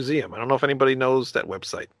Metal Museum. I don't know if anybody knows that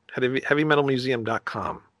website.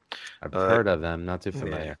 HeavyMetalMuseum.com. I've heard of them. Not too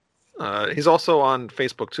familiar. Yeah. He's also on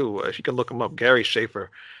Facebook too. If you can look him up, Gary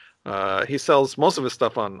Schaefer. He sells most of his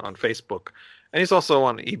stuff on Facebook, and he's also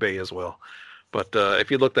on eBay as well. But if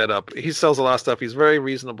you look that up, he sells a lot of stuff. He's very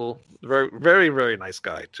reasonable, very, very, very nice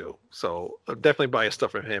guy too. So definitely buy his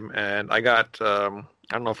stuff from him. And I got, I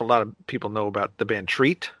don't know if a lot of people know about the band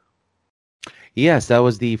Treat. Yes, that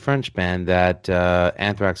was the French band that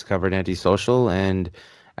Anthrax covered, Antisocial, and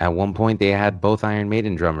at one point they had both Iron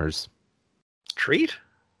Maiden drummers. Treat?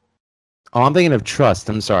 Oh, I'm thinking of Trust.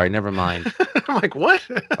 I'm sorry. Never mind. I'm like, what?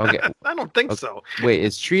 Okay. I don't think so. Wait,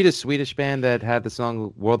 is Treat a Swedish band that had the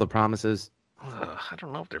song World of Promises? I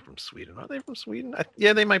don't know if they're from Sweden. Are they from Sweden?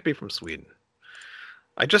 Yeah, they might be from Sweden.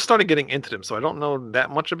 I just started getting into them, so I don't know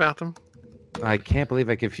that much about them. I can't believe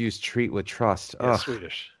I confused Treat with Trust. Yeah,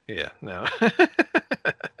 Swedish. Yeah, no.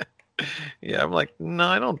 Yeah, I'm like, no,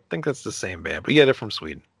 I don't think that's the same band. But yeah, they're from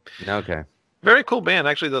Sweden. Okay. Very cool band.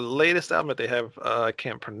 Actually, the latest album that they have, I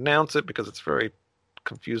can't pronounce it because it's very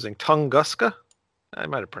confusing. Tunguska? I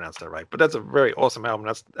might have pronounced that right. But that's a very awesome album.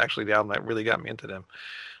 That's actually the album that really got me into them.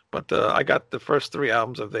 But I got the first 3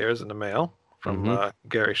 albums of theirs in the mail. from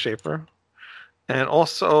Gary Schaefer. And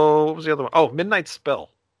also, what was the other one? Oh, Midnight Spell.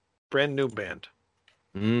 Brand new band.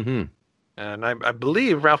 Mm-hmm. And I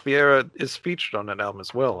believe Ralph Vieira is featured on that album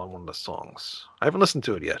as well on one of the songs. I haven't listened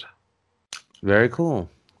to it yet. Very cool.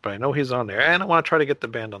 But I know he's on there. And I want to try to get the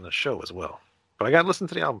band on the show as well. But I got to listen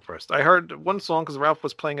to the album first. I heard one song because Ralph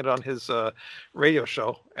was playing it on his radio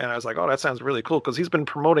show. And I was like, oh, that sounds really cool. Because he's been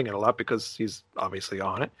promoting it a lot because he's obviously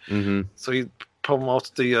on it. Mm-hmm. So he promotes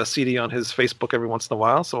the CD on his Facebook every once in a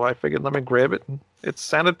while. So I figured let me grab it. And it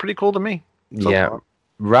sounded pretty cool to me. So far.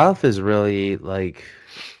 Ralph is really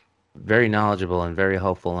very knowledgeable and very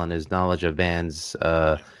helpful on his knowledge of bands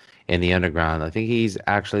in the underground. I think he's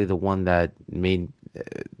actually the one that made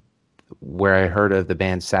where I heard of the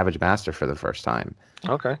band Savage Master for the first time.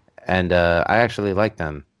 Okay. And I actually like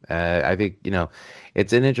them. I think,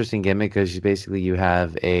 it's an interesting gimmick because basically you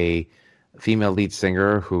have a female lead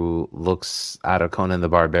singer who looks out of Conan the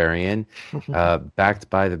Barbarian, backed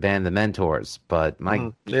by the band The Mentors. But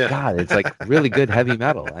my God, it's like really good heavy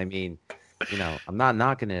metal. I mean, I'm not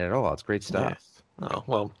knocking it at all. It's great stuff. Yeah. Oh,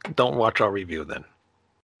 well, don't watch our review then.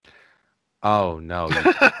 Oh, no.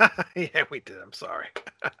 Yeah, we did. I'm sorry.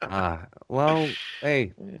 Well,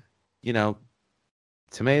 hey,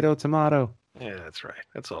 tomato. Yeah, that's right.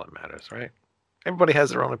 That's all that matters, right? Everybody has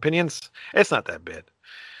their own opinions. It's not that bad.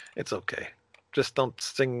 It's okay. Just don't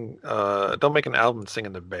sing. Don't make an album and sing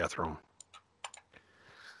in the bathroom.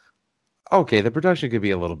 Okay, the production could be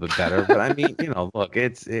a little bit better, but I mean, look,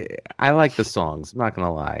 I like the songs. I'm not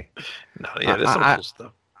gonna lie. No, yeah, there's some cool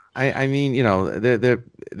stuff. I mean, there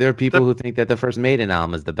are people who think that the first Maiden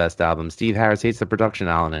album is the best album. Steve Harris hates the production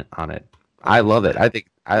on it. I love it. I think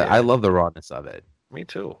I love the rawness of it. Me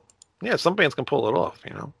too. Yeah, some bands can pull it off.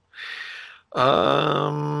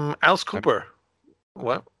 Alice Cooper.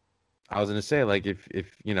 What? I was gonna say, like, if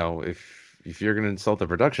you're gonna insult the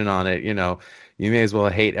production on it, you may as well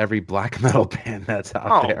hate every black metal band that's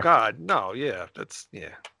out there. Oh God, no, yeah, that's yeah.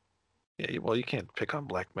 Well, you can't pick on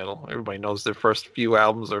black metal. Everybody knows their first few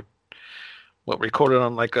albums are recorded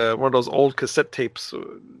on like one of those old cassette tapes.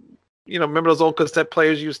 Remember those old cassette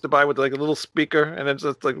players you used to buy with like a little speaker and it's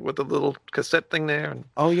just like with a little cassette thing there. And...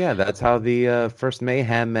 Oh yeah, that's how the first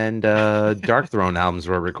Mayhem and Dark Throne albums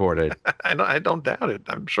were recorded. I don't doubt it.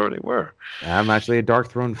 I'm sure they were. I'm actually a Dark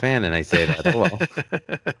Throne fan, and I say that. Hello.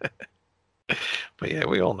 But yeah,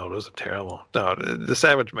 we all know those are terrible. No, the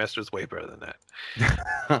Savage Master is way better than that.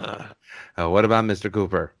 What about Mr.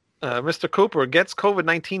 Cooper? Mr. Cooper gets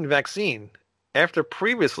COVID-19 vaccine after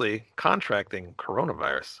previously contracting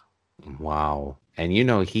coronavirus. Wow. And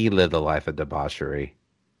he lived a life of debauchery.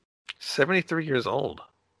 73 years old.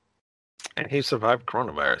 And he survived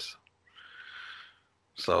coronavirus.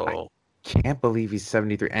 So I can't believe he's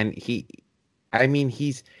 73. And he's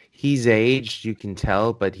aged, you can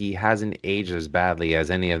tell, but he hasn't aged as badly as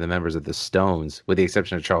any of the members of the Stones, with the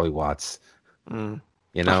exception of Charlie Watts. Well,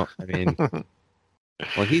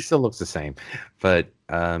 he still looks the same. But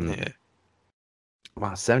wow,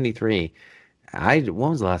 73. When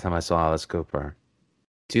was the last time I saw Alice Cooper?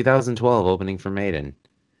 2012, opening for Maiden.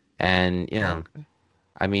 And,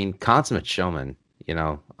 consummate showman.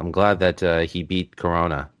 I'm glad that he beat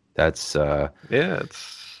Corona. That's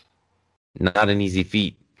it's not an easy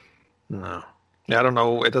feat. No. Yeah, I don't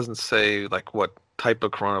know. It doesn't say like what type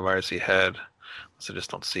of coronavirus he had. So I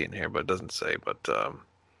just don't see it in here, but it doesn't say. But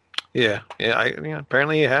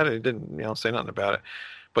apparently he had it. He didn't say nothing about it.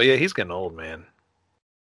 But yeah, he's getting old, man.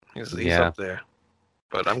 He's up there.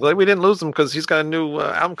 But I'm glad we didn't lose him because he's got a new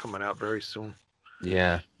album coming out very soon.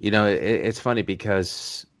 Yeah. It's funny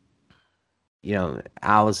because,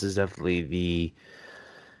 Alice is definitely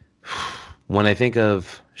when I think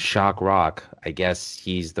of shock rock, I guess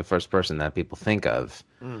he's the first person that people think of.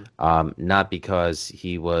 Not because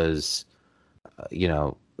he was,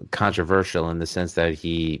 controversial in the sense that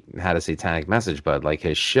he had a satanic message, but like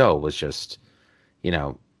his show was just,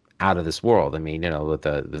 out of this world. I mean, with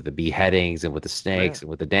the beheadings and with the snakes and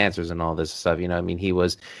with the dancers and all this stuff,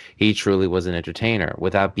 he truly was an entertainer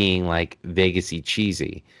without being like Vegas-y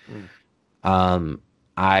cheesy. I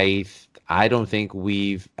don't think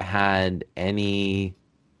we've had any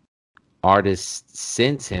artist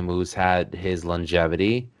since him who's had his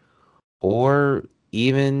longevity or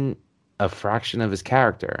even a fraction of his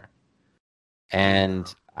character.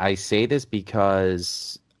 And I say this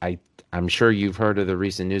because I'm sure you've heard of the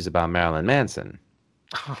recent news about Marilyn Manson.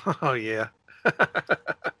 Oh, yeah.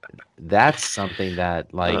 That's something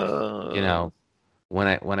that, like,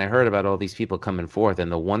 when I heard about all these people coming forth,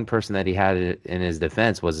 and the one person that he had in his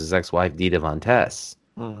defense was his ex-wife, Dita Von Tess.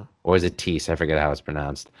 Or is it Teese? I forget how it's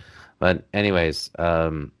pronounced. But anyways,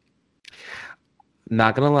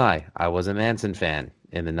 Not gonna lie, I was a Manson fan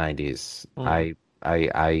in the '90s.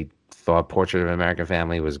 I thought Portrait of an American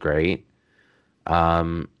Family was great.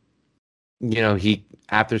 Um, he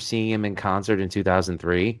after seeing him in concert in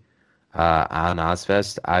 2003 on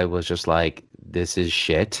Ozfest, I was just like, this is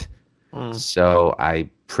shit. So I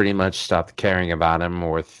pretty much stopped caring about him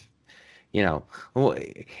or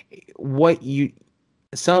what you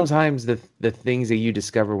sometimes the things that you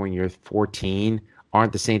discover when you're 14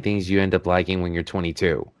 aren't the same things you end up liking when you're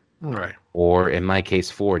 22. Right. Or in my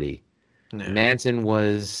case 40. Yeah. Manson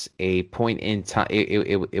was a point in time.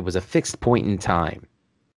 It was a fixed point in time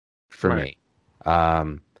for me.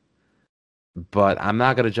 But I'm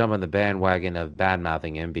not going to jump on the bandwagon of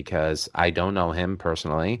bad-mouthing him because I don't know him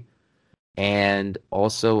personally. And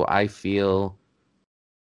also, I feel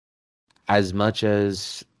as much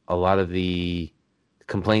as a lot of the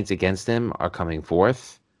complaints against him are coming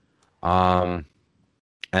forth, and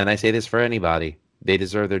I say this for anybody, they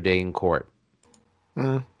deserve their day in court.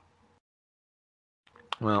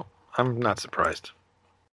 Well, I'm not surprised.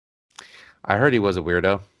 I heard he was a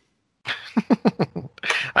weirdo.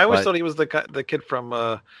 I always thought he was the kid from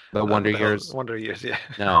the Wonder Years. Wonder Years, yeah.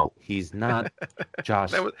 No, he's not.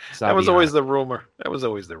 Josh. that was always the rumor. That was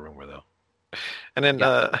always the rumor, though. And then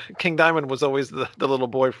King Diamond was always the little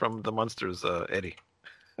boy from the Munsters, Eddie.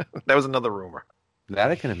 That was another rumor. That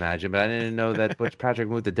I can imagine, but I didn't know that Butch Patrick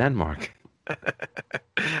moved to Denmark.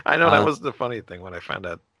 I know that was the funny thing when I found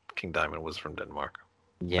out King Diamond was from Denmark.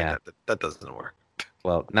 Yeah, like that doesn't work.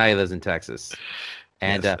 Well, now he lives in Texas.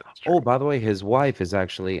 And yes, by the way, his wife is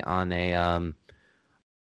actually on a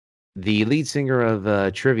the lead singer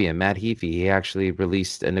of Trivium, Matt Heafy. He actually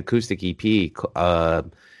released an acoustic EP.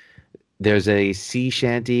 There's a sea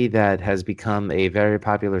shanty that has become a very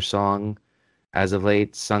popular song as of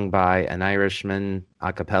late, sung by an Irishman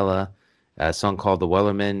a cappella, a song called "The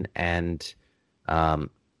Wellerman," and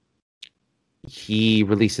he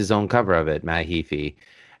released his own cover of it, Matt Heafy.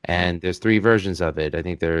 And there's 3 versions of it. I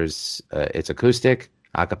think there's it's acoustic,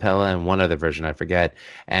 a cappella, and one other version I forget.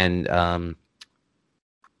 And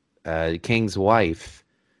King's wife,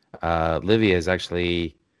 Livia, is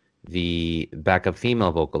actually the backup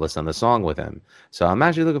female vocalist on the song with him. So I'm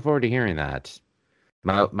actually looking forward to hearing that.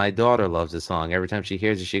 My daughter loves the song. Every time she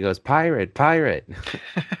hears it, she goes, "Pirate, pirate."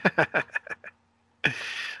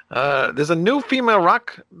 There's a new female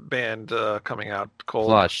rock band coming out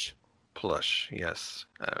called Plush, yes.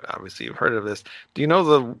 Obviously, you've heard of this. Do you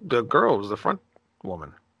know the girl who's the front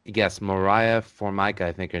woman? Yes, Mariah Formica,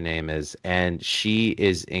 I think her name is, and she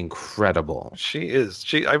is incredible. She is.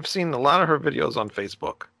 I've seen a lot of her videos on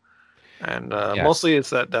Facebook, and mostly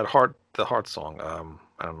it's the heart song.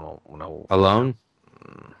 I don't know. Alone.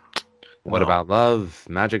 What about Love,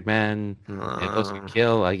 Magic Man, and Those Who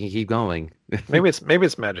Kill? I can keep going. maybe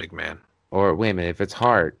it's Magic Man. Or wait a minute, if it's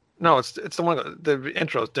Heart. No, it's the one. The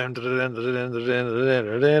intro is.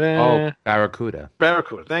 Oh, Barracuda.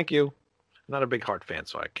 Barracuda. Thank you. I'm not a big Heart fan,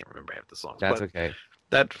 so I can't remember half the songs. That's okay.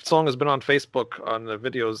 That song has been on Facebook on the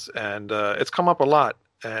videos, and it's come up a lot.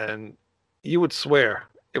 And you would swear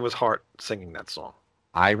it was Heart singing that song.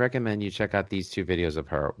 I recommend you check out these 2 videos of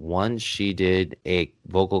her. One, she did a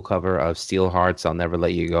vocal cover of Steel Heart's "I'll Never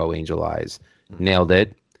Let You Go, Angel Eyes." Nailed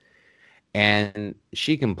it. And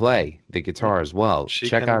she can play the guitar as well.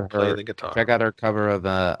 Check out her cover of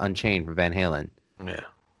 "Unchained" from Van Halen. Yeah.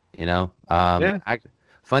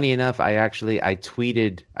 Funny enough, when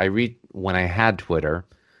I had Twitter,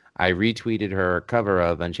 I retweeted her cover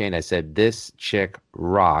of "Unchained." I said, "This chick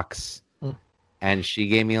rocks," and she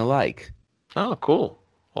gave me a like. Oh, cool.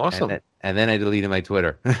 Awesome. And then I deleted my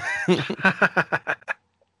Twitter.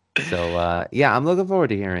 So, I'm looking forward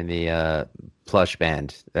to hearing the Plush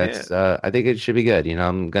band. I think it should be good.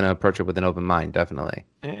 I'm going to approach it with an open mind, definitely.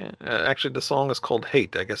 Yeah. Actually, the song is called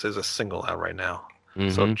 "Hate." I guess there's a single out right now.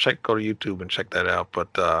 So go to YouTube and check that out.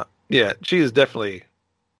 But, she is definitely...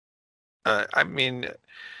 I mean,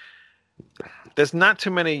 there's not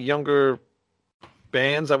too many younger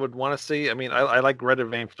bands I would want to see. I mean, I like Greta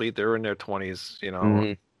Van Fleet. They're in their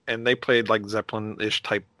 20s, and they played like Zeppelin-ish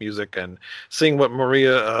type music. And seeing what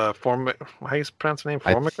Maria Formica, how you pronounce her name?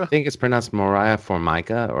 Formica? I think it's pronounced Mariah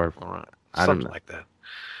Formica or something like that.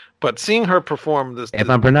 But seeing her perform this... If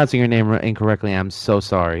I'm pronouncing your name incorrectly, I'm so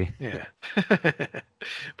sorry. Yeah.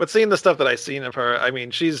 But seeing the stuff that I've seen of her, I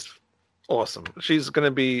mean, she's awesome. She's going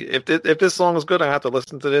to be... If this song is good, I have to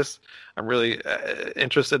listen to this. I'm really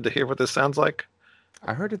interested to hear what this sounds like.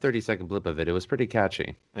 I heard a 30-second blip of it. It was pretty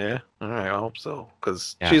catchy. Yeah? All right, I hope so.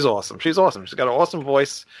 Because she's awesome. She's awesome. She's got an awesome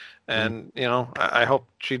voice. And, I hope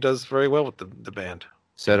she does very well with the band.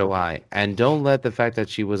 So do I. And don't let the fact that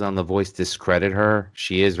she was on The Voice discredit her.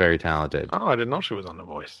 She is very talented. Oh, I didn't know she was on The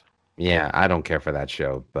Voice. Yeah, I don't care for that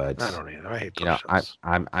show, but I don't either. I hate those shows.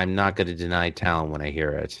 I'm not going to deny talent when I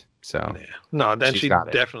hear it. So yeah. No, then she got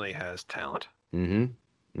it. definitely has talent. So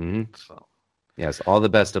yes, all the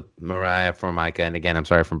best to Mariah Formica, and again, I'm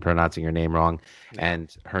sorry for pronouncing your name wrong,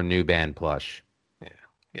 and her new band Plush. Yeah,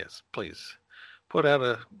 yes, please put out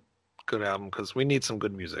a good album because we need some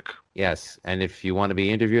good music. Yes, and if you want to be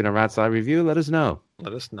interviewed on Rat Salad Review, let us know.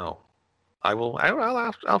 Let us know. I will.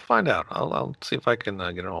 I'll find out. I'll see if I can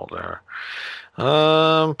get a hold of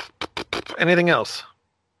her. Anything else?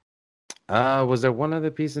 Was there one other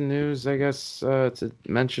piece of news? I guess to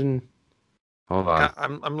mention. Hold on.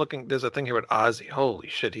 I'm looking. There's a thing here with Ozzy. Holy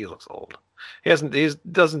shit, he looks old. He hasn't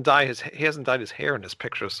dyed his hair in this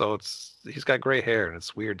picture, so he's got gray hair, and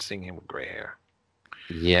it's weird seeing him with gray hair.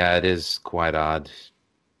 Yeah, it is quite odd.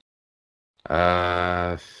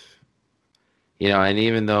 And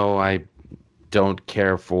even though I don't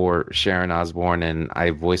care for Sharon Osbourne, and I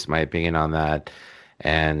voiced my opinion on that,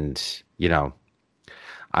 and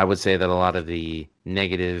I would say that a lot of the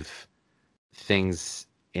negative things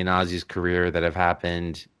in Ozzy's career that have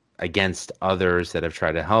happened against others that have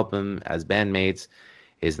tried to help him as bandmates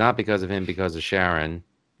is not because of him, because of Sharon.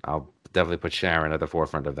 I'll definitely put Sharon at the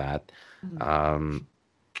forefront of that. I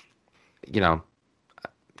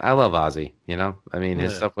love Ozzy, I mean,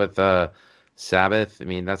 his stuff with Sabbath, I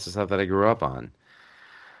mean, that's the stuff that I grew up on.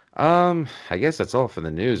 I guess that's all for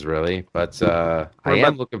the news, really, but I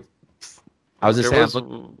am looking... I was just saying...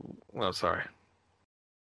 Well, sorry.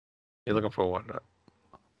 You're looking for what?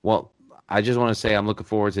 Well, I just want to say I'm looking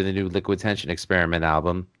forward to the new Liquid Tension Experiment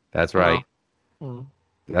album. That's right. Mm-hmm.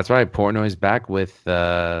 That's right. Portnoy's back with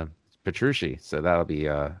Petrucci, so that'll be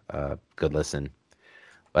a good listen.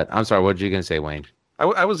 But I'm sorry, what were you going to say, Wayne?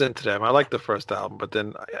 I was into them. I liked the first album, but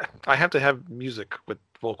then I have to have music with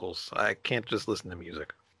vocals. I can't just listen to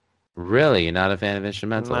music. Really? You're not a fan of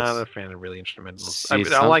instrumentals? Not a fan of really instrumentals. See,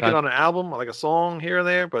 I like it on an album, I like a song here or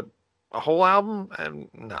there, but a whole album, and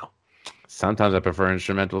no. Sometimes I prefer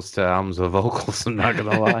instrumentals to albums with vocals, I'm not going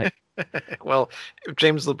to lie. Well, if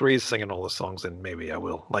James LaBrie's singing all the songs, then maybe I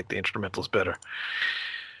will like the instrumentals better.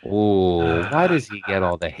 Ooh, why does he get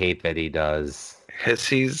all the hate that he does? Because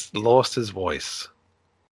he's lost his voice.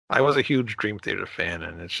 I was a huge Dream Theater fan,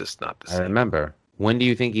 and it's just not the same. I remember. When do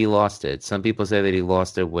you think he lost it? Some people say that he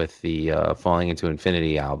lost it with the Falling Into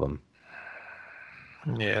Infinity album.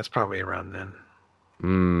 Yeah, it's probably around then.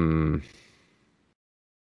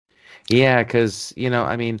 Yeah, because,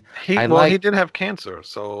 I mean... he did have cancer,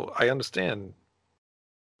 so I understand.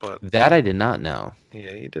 But that I did not know.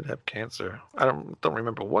 Yeah, he did have cancer. I don't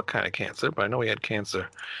remember what kind of cancer, but I know he had cancer.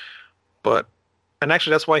 And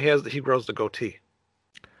actually, that's why he grows the goatee.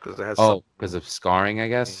 Because of scarring, I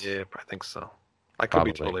guess? Yeah, I think so. I could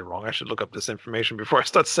be totally wrong. I should look up this information before I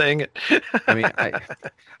start saying it.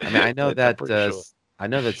 I know that sure. I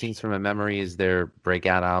know that Scenes from a Memory is their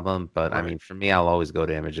breakout album, but right. I mean, for me, I'll always go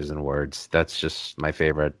to Images and Words. That's just my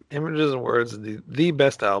favorite. Images and Words is the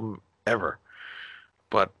best album ever.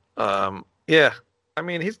 But yeah, I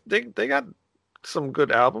mean, they got some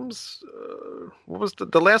good albums. What was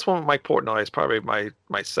the last one with Mike Portnoy is probably my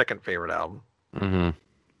second favorite album. Mm-hmm.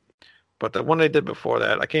 But the one they did before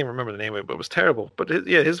that, I can't remember the name of it, but it was terrible. But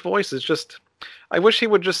his voice is just... I wish he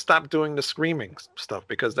would just stop doing the screaming stuff,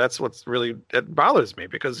 because that's what's really... It bothers me,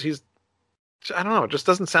 because I don't know, it just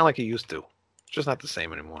doesn't sound like he used to. It's just not the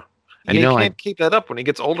same anymore. And he can't keep that up. When he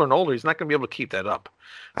gets older and older, he's not going to be able to keep that up.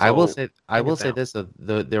 So, I will say this,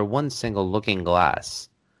 their one single, Looking Glass,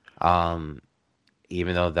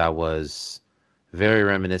 even though that was... very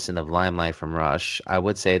reminiscent of Limelight from Rush. I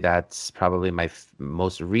would say that's probably my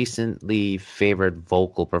most recently favorite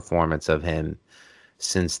vocal performance of him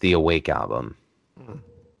since the Awake album.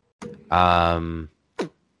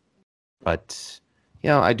 But,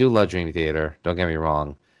 I do love Dream Theater. Don't get me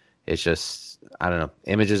wrong. It's just, I don't know.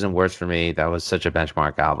 Images and Words for me, that was such a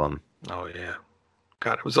benchmark album. Oh, yeah.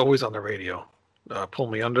 God, it was always on the radio. Pull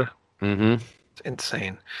Me Under. Mm-hmm. It's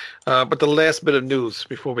insane. But the last bit of news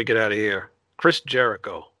before we get out of here. Chris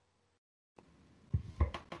Jericho.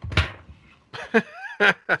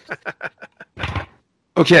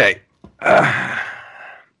 Okay.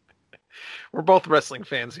 We're both wrestling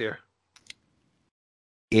fans here.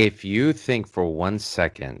 If you think for 1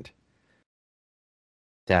 second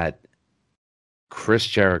that Chris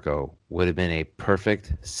Jericho would have been a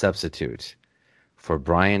perfect substitute for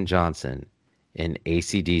Brian Johnson in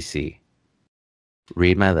AC/DC,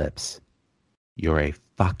 read my lips. You're a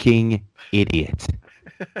fucking idiot.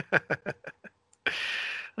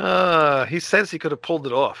 He says he could have pulled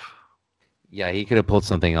it off. Yeah, he could have pulled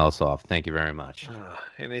something else off. Thank you very much.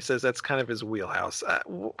 And he says that's kind of his wheelhouse.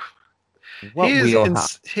 What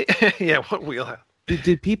wheelhouse? Yeah, what wheelhouse?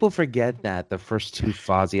 Did people forget that the first two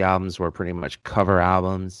Fozzy albums were pretty much cover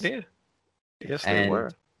albums? Yeah. Yes, they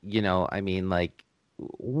were. You know, I mean, like,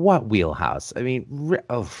 what wheelhouse? I mean,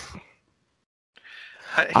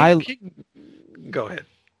 go ahead.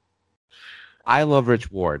 I love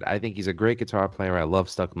Rich Ward. I think he's a great guitar player. I love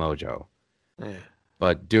Stuck Mojo. Yeah.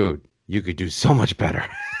 But, dude, you could do so much better.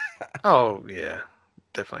 Oh, yeah.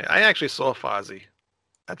 Definitely. I actually saw Fozzy.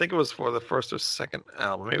 I think it was for the first or second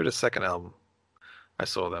album. Maybe the second album. I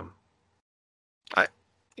saw them.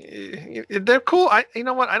 They're cool. You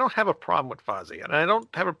know what? I don't have a problem with Fozzy, and I don't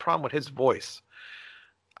have a problem with his voice.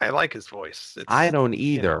 I like his voice. I don't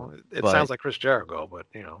either. It sounds like Chris Jericho, but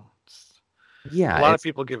yeah, a lot of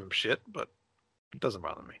people give him shit, but it doesn't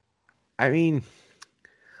bother me. I mean,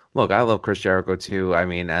 look, I love Chris Jericho too. I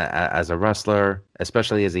mean, as a wrestler,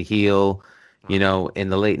 especially as a heel, you know, in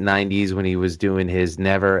the late 90s when he was doing his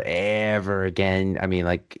Never Ever Again, I mean,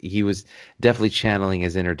 like, he was definitely channeling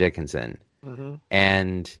his inner Dickinson. Mm-hmm.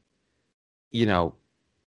 And, you know,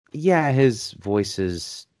 yeah, his voice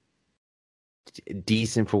is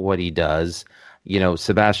decent for what he does. You know,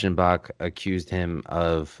 Sebastian Bach accused him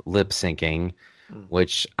of lip syncing,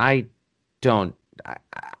 which I don't. It's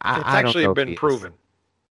actually been proven.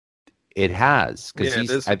 It has, because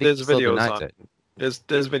there's videos on. There's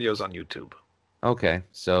videos on YouTube. Okay,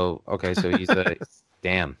 so he's a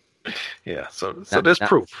damn. Yeah, so there's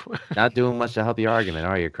proof. Not doing much to help your argument,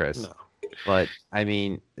 are you, Chris? No. But I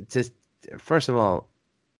mean, just first of all,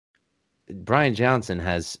 Brian Johnson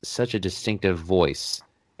has such a distinctive voice,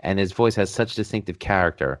 and his voice has such distinctive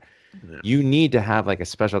character. Yeah. You need to have like a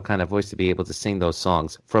special kind of voice to be able to sing those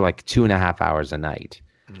songs for like 2.5 hours a night.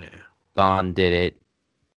 Yeah. Don did it.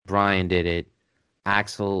 Brian did it.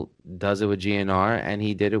 Axl does it with GNR, and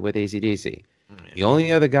he did it with AC/DC. Yeah. The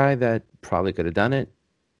only other guy that probably could have done it,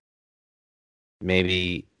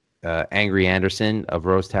 maybe Angry Anderson of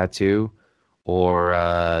Rose Tattoo, or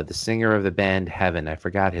the singer of the band Heaven. I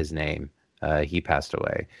forgot his name. He passed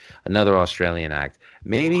away. Another Australian act.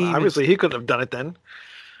 Maybe obviously he couldn't have done it then.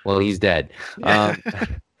 Well, he's dead.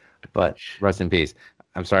 But rest in peace.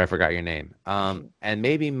 I'm sorry I forgot your name. And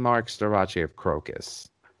maybe Mark Storace of Crocus,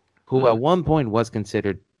 who at one point was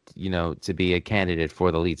considered, you know, to be a candidate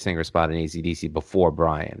for the lead singer spot in AC/DC before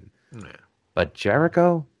Brian. Yeah. But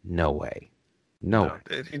Jericho, no way. No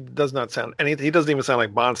way. He does not sound anything. He doesn't even sound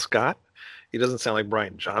like Bon Scott. He doesn't sound like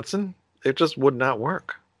Brian Johnson. It just would not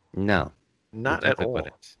work. No, not at all.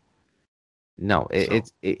 No,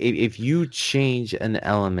 if you change an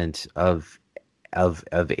element of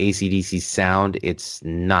AC/DC sound, it's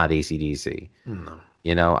not AC/DC. No.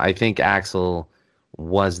 You know, I think Axl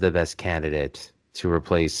was the best candidate to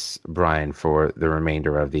replace Brian for the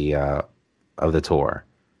remainder of the tour.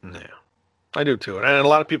 Yeah. I do too, and a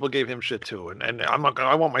lot of people gave him shit too. And I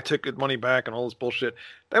want my ticket money back and all this bullshit.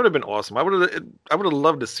 That would have been awesome. I would have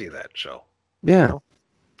loved to see that show. Yeah, you know?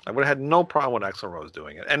 I would have had no problem with Axl Rose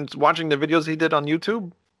doing it. And watching the videos he did on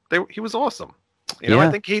YouTube, he was awesome. You know,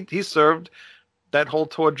 I think he served that whole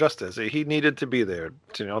tour justice. He needed to be there,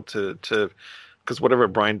 to because what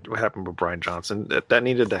happened with Brian Johnson, that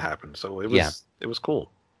needed to happen. So it was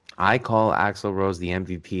cool. I call Axl Rose the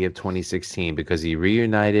MVP of 2016 because he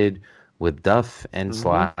reunited with Duff and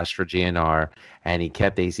Slash for GNR, and he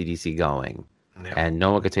kept AC/DC going. Yeah. And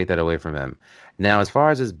no one could take that away from him. Now, as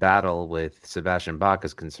far as his battle with Sebastian Bach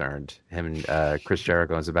is concerned, him and Chris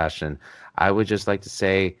Jericho and Sebastian, I would just like to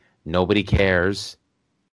say nobody cares.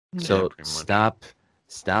 So stop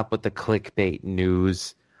with the clickbait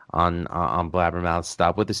news on Blabbermouth.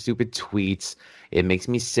 Stop with the stupid tweets. It makes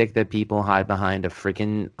me sick that people hide behind a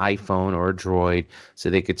freaking iPhone or a Droid so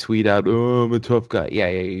they could tweet out, "Oh, I'm a tough guy." Yeah,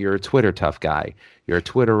 you're a Twitter tough guy. You're a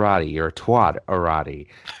Twitterati. You're a twat-arati.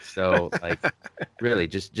 So, like, really,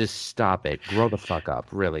 just stop it. Grow the fuck up.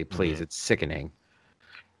 Really, please. It's sickening.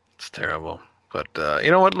 It's terrible. But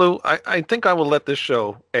you know what, Lou? I think I will let this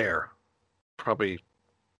show air probably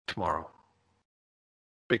tomorrow.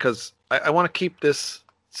 Because I want to keep this...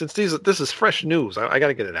 Since this is fresh news, I got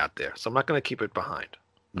to get it out there. So I'm not going to keep it behind.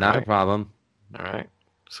 Not a problem. All right.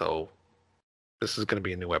 So this is going to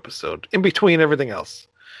be a new episode in between everything else.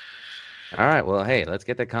 All right. Well, hey, let's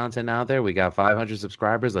get the content out there. We got 500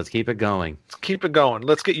 subscribers. Let's keep it going. Let's keep it going.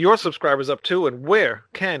 Let's get your subscribers up too. And where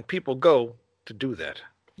can people go to do that?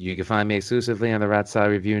 You can find me exclusively on the Rat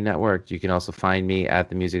Salad Review Network. You can also find me at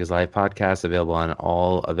the Music is Life podcast, available on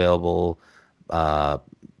all available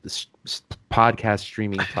podcast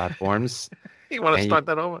streaming platforms. You want to start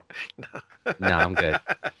that over? No, I'm good.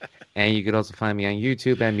 And you could also find me on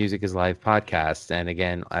YouTube and Music is Live podcast. And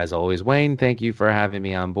again, as always, Wayne, thank you for having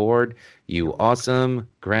me on board. You awesome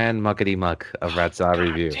grand muckety muck of Rat Salad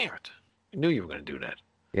Review. Damn it. I knew you were going to do that.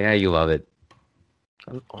 Yeah, you love it.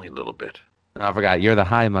 Only a little bit. I forgot. You're the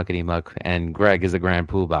high muckety muck, and Greg is the grand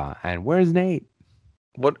poobah. And where's Nate?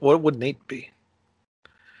 What would Nate be?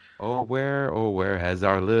 Oh, where has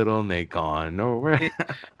our little Nate gone? Oh, where?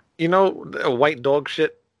 You know, white dog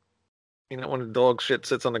shit? You know, when the dog shit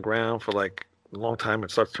sits on the ground for like a long time,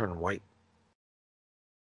 it starts turning white.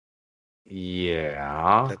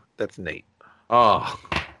 Yeah. That's Nate. Oh.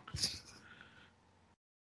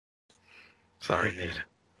 Sorry, Nate.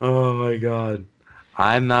 Oh my God.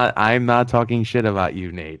 I'm not talking shit about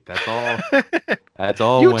you, Nate. That's all. That's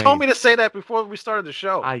all. You Wayne. told me to say that before we started the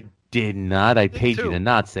show. I did not. I paid you to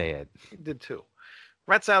not say it. You did too.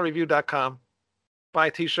 RatSaladReview.com. Buy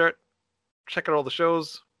a t-shirt. Check out all the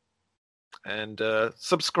shows. And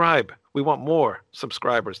subscribe. We want more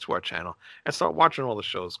subscribers to our channel. And start watching all the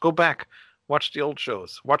shows. Go back. Watch the old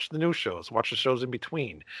shows. Watch the new shows. Watch the shows in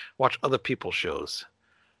between. Watch other people's shows.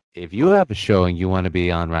 If you have a show and you want to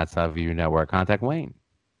be on Rat Salad Review Network, contact Wayne.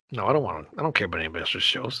 No, I don't want to. I don't care about anybody else's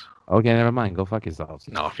shows. Okay, never mind. Go fuck yourselves.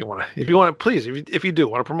 No, if you want to, please, if you do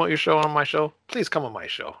want to promote your show on my show, please come on my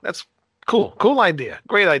show. That's cool. Cool idea.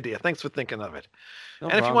 Great idea. Thanks for thinking of it. No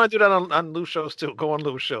and problem. if you want to do that on Lou shows too, go on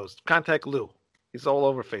Lou shows. Contact Lou. He's all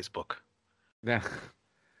over Facebook. Yeah.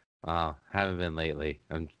 Wow, haven't been lately.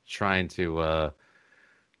 I'm trying to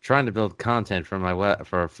build content for my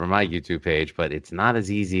for my YouTube page, but it's not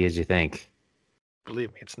as easy as you think.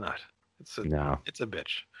 Believe me, it's not. It's a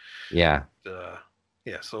bitch. Yeah.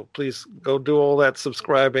 Yeah. So please go do all that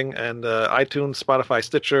subscribing and iTunes, Spotify,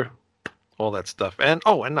 Stitcher, all that stuff, and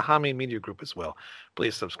the Hami Media Group as well.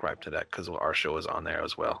 Please subscribe to that because our show is on there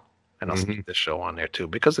as well, and I'll sneak this show on there too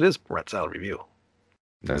because it is Rat Salad Review.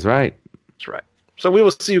 That's right. That's right. So we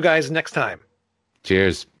will see you guys next time.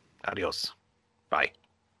 Cheers. Adios. Bye.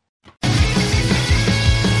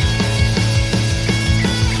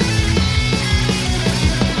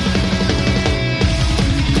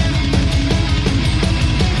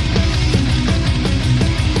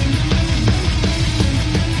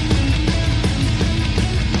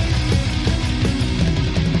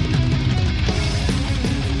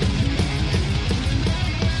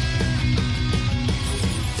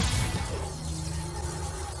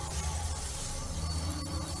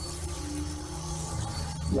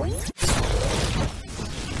 What?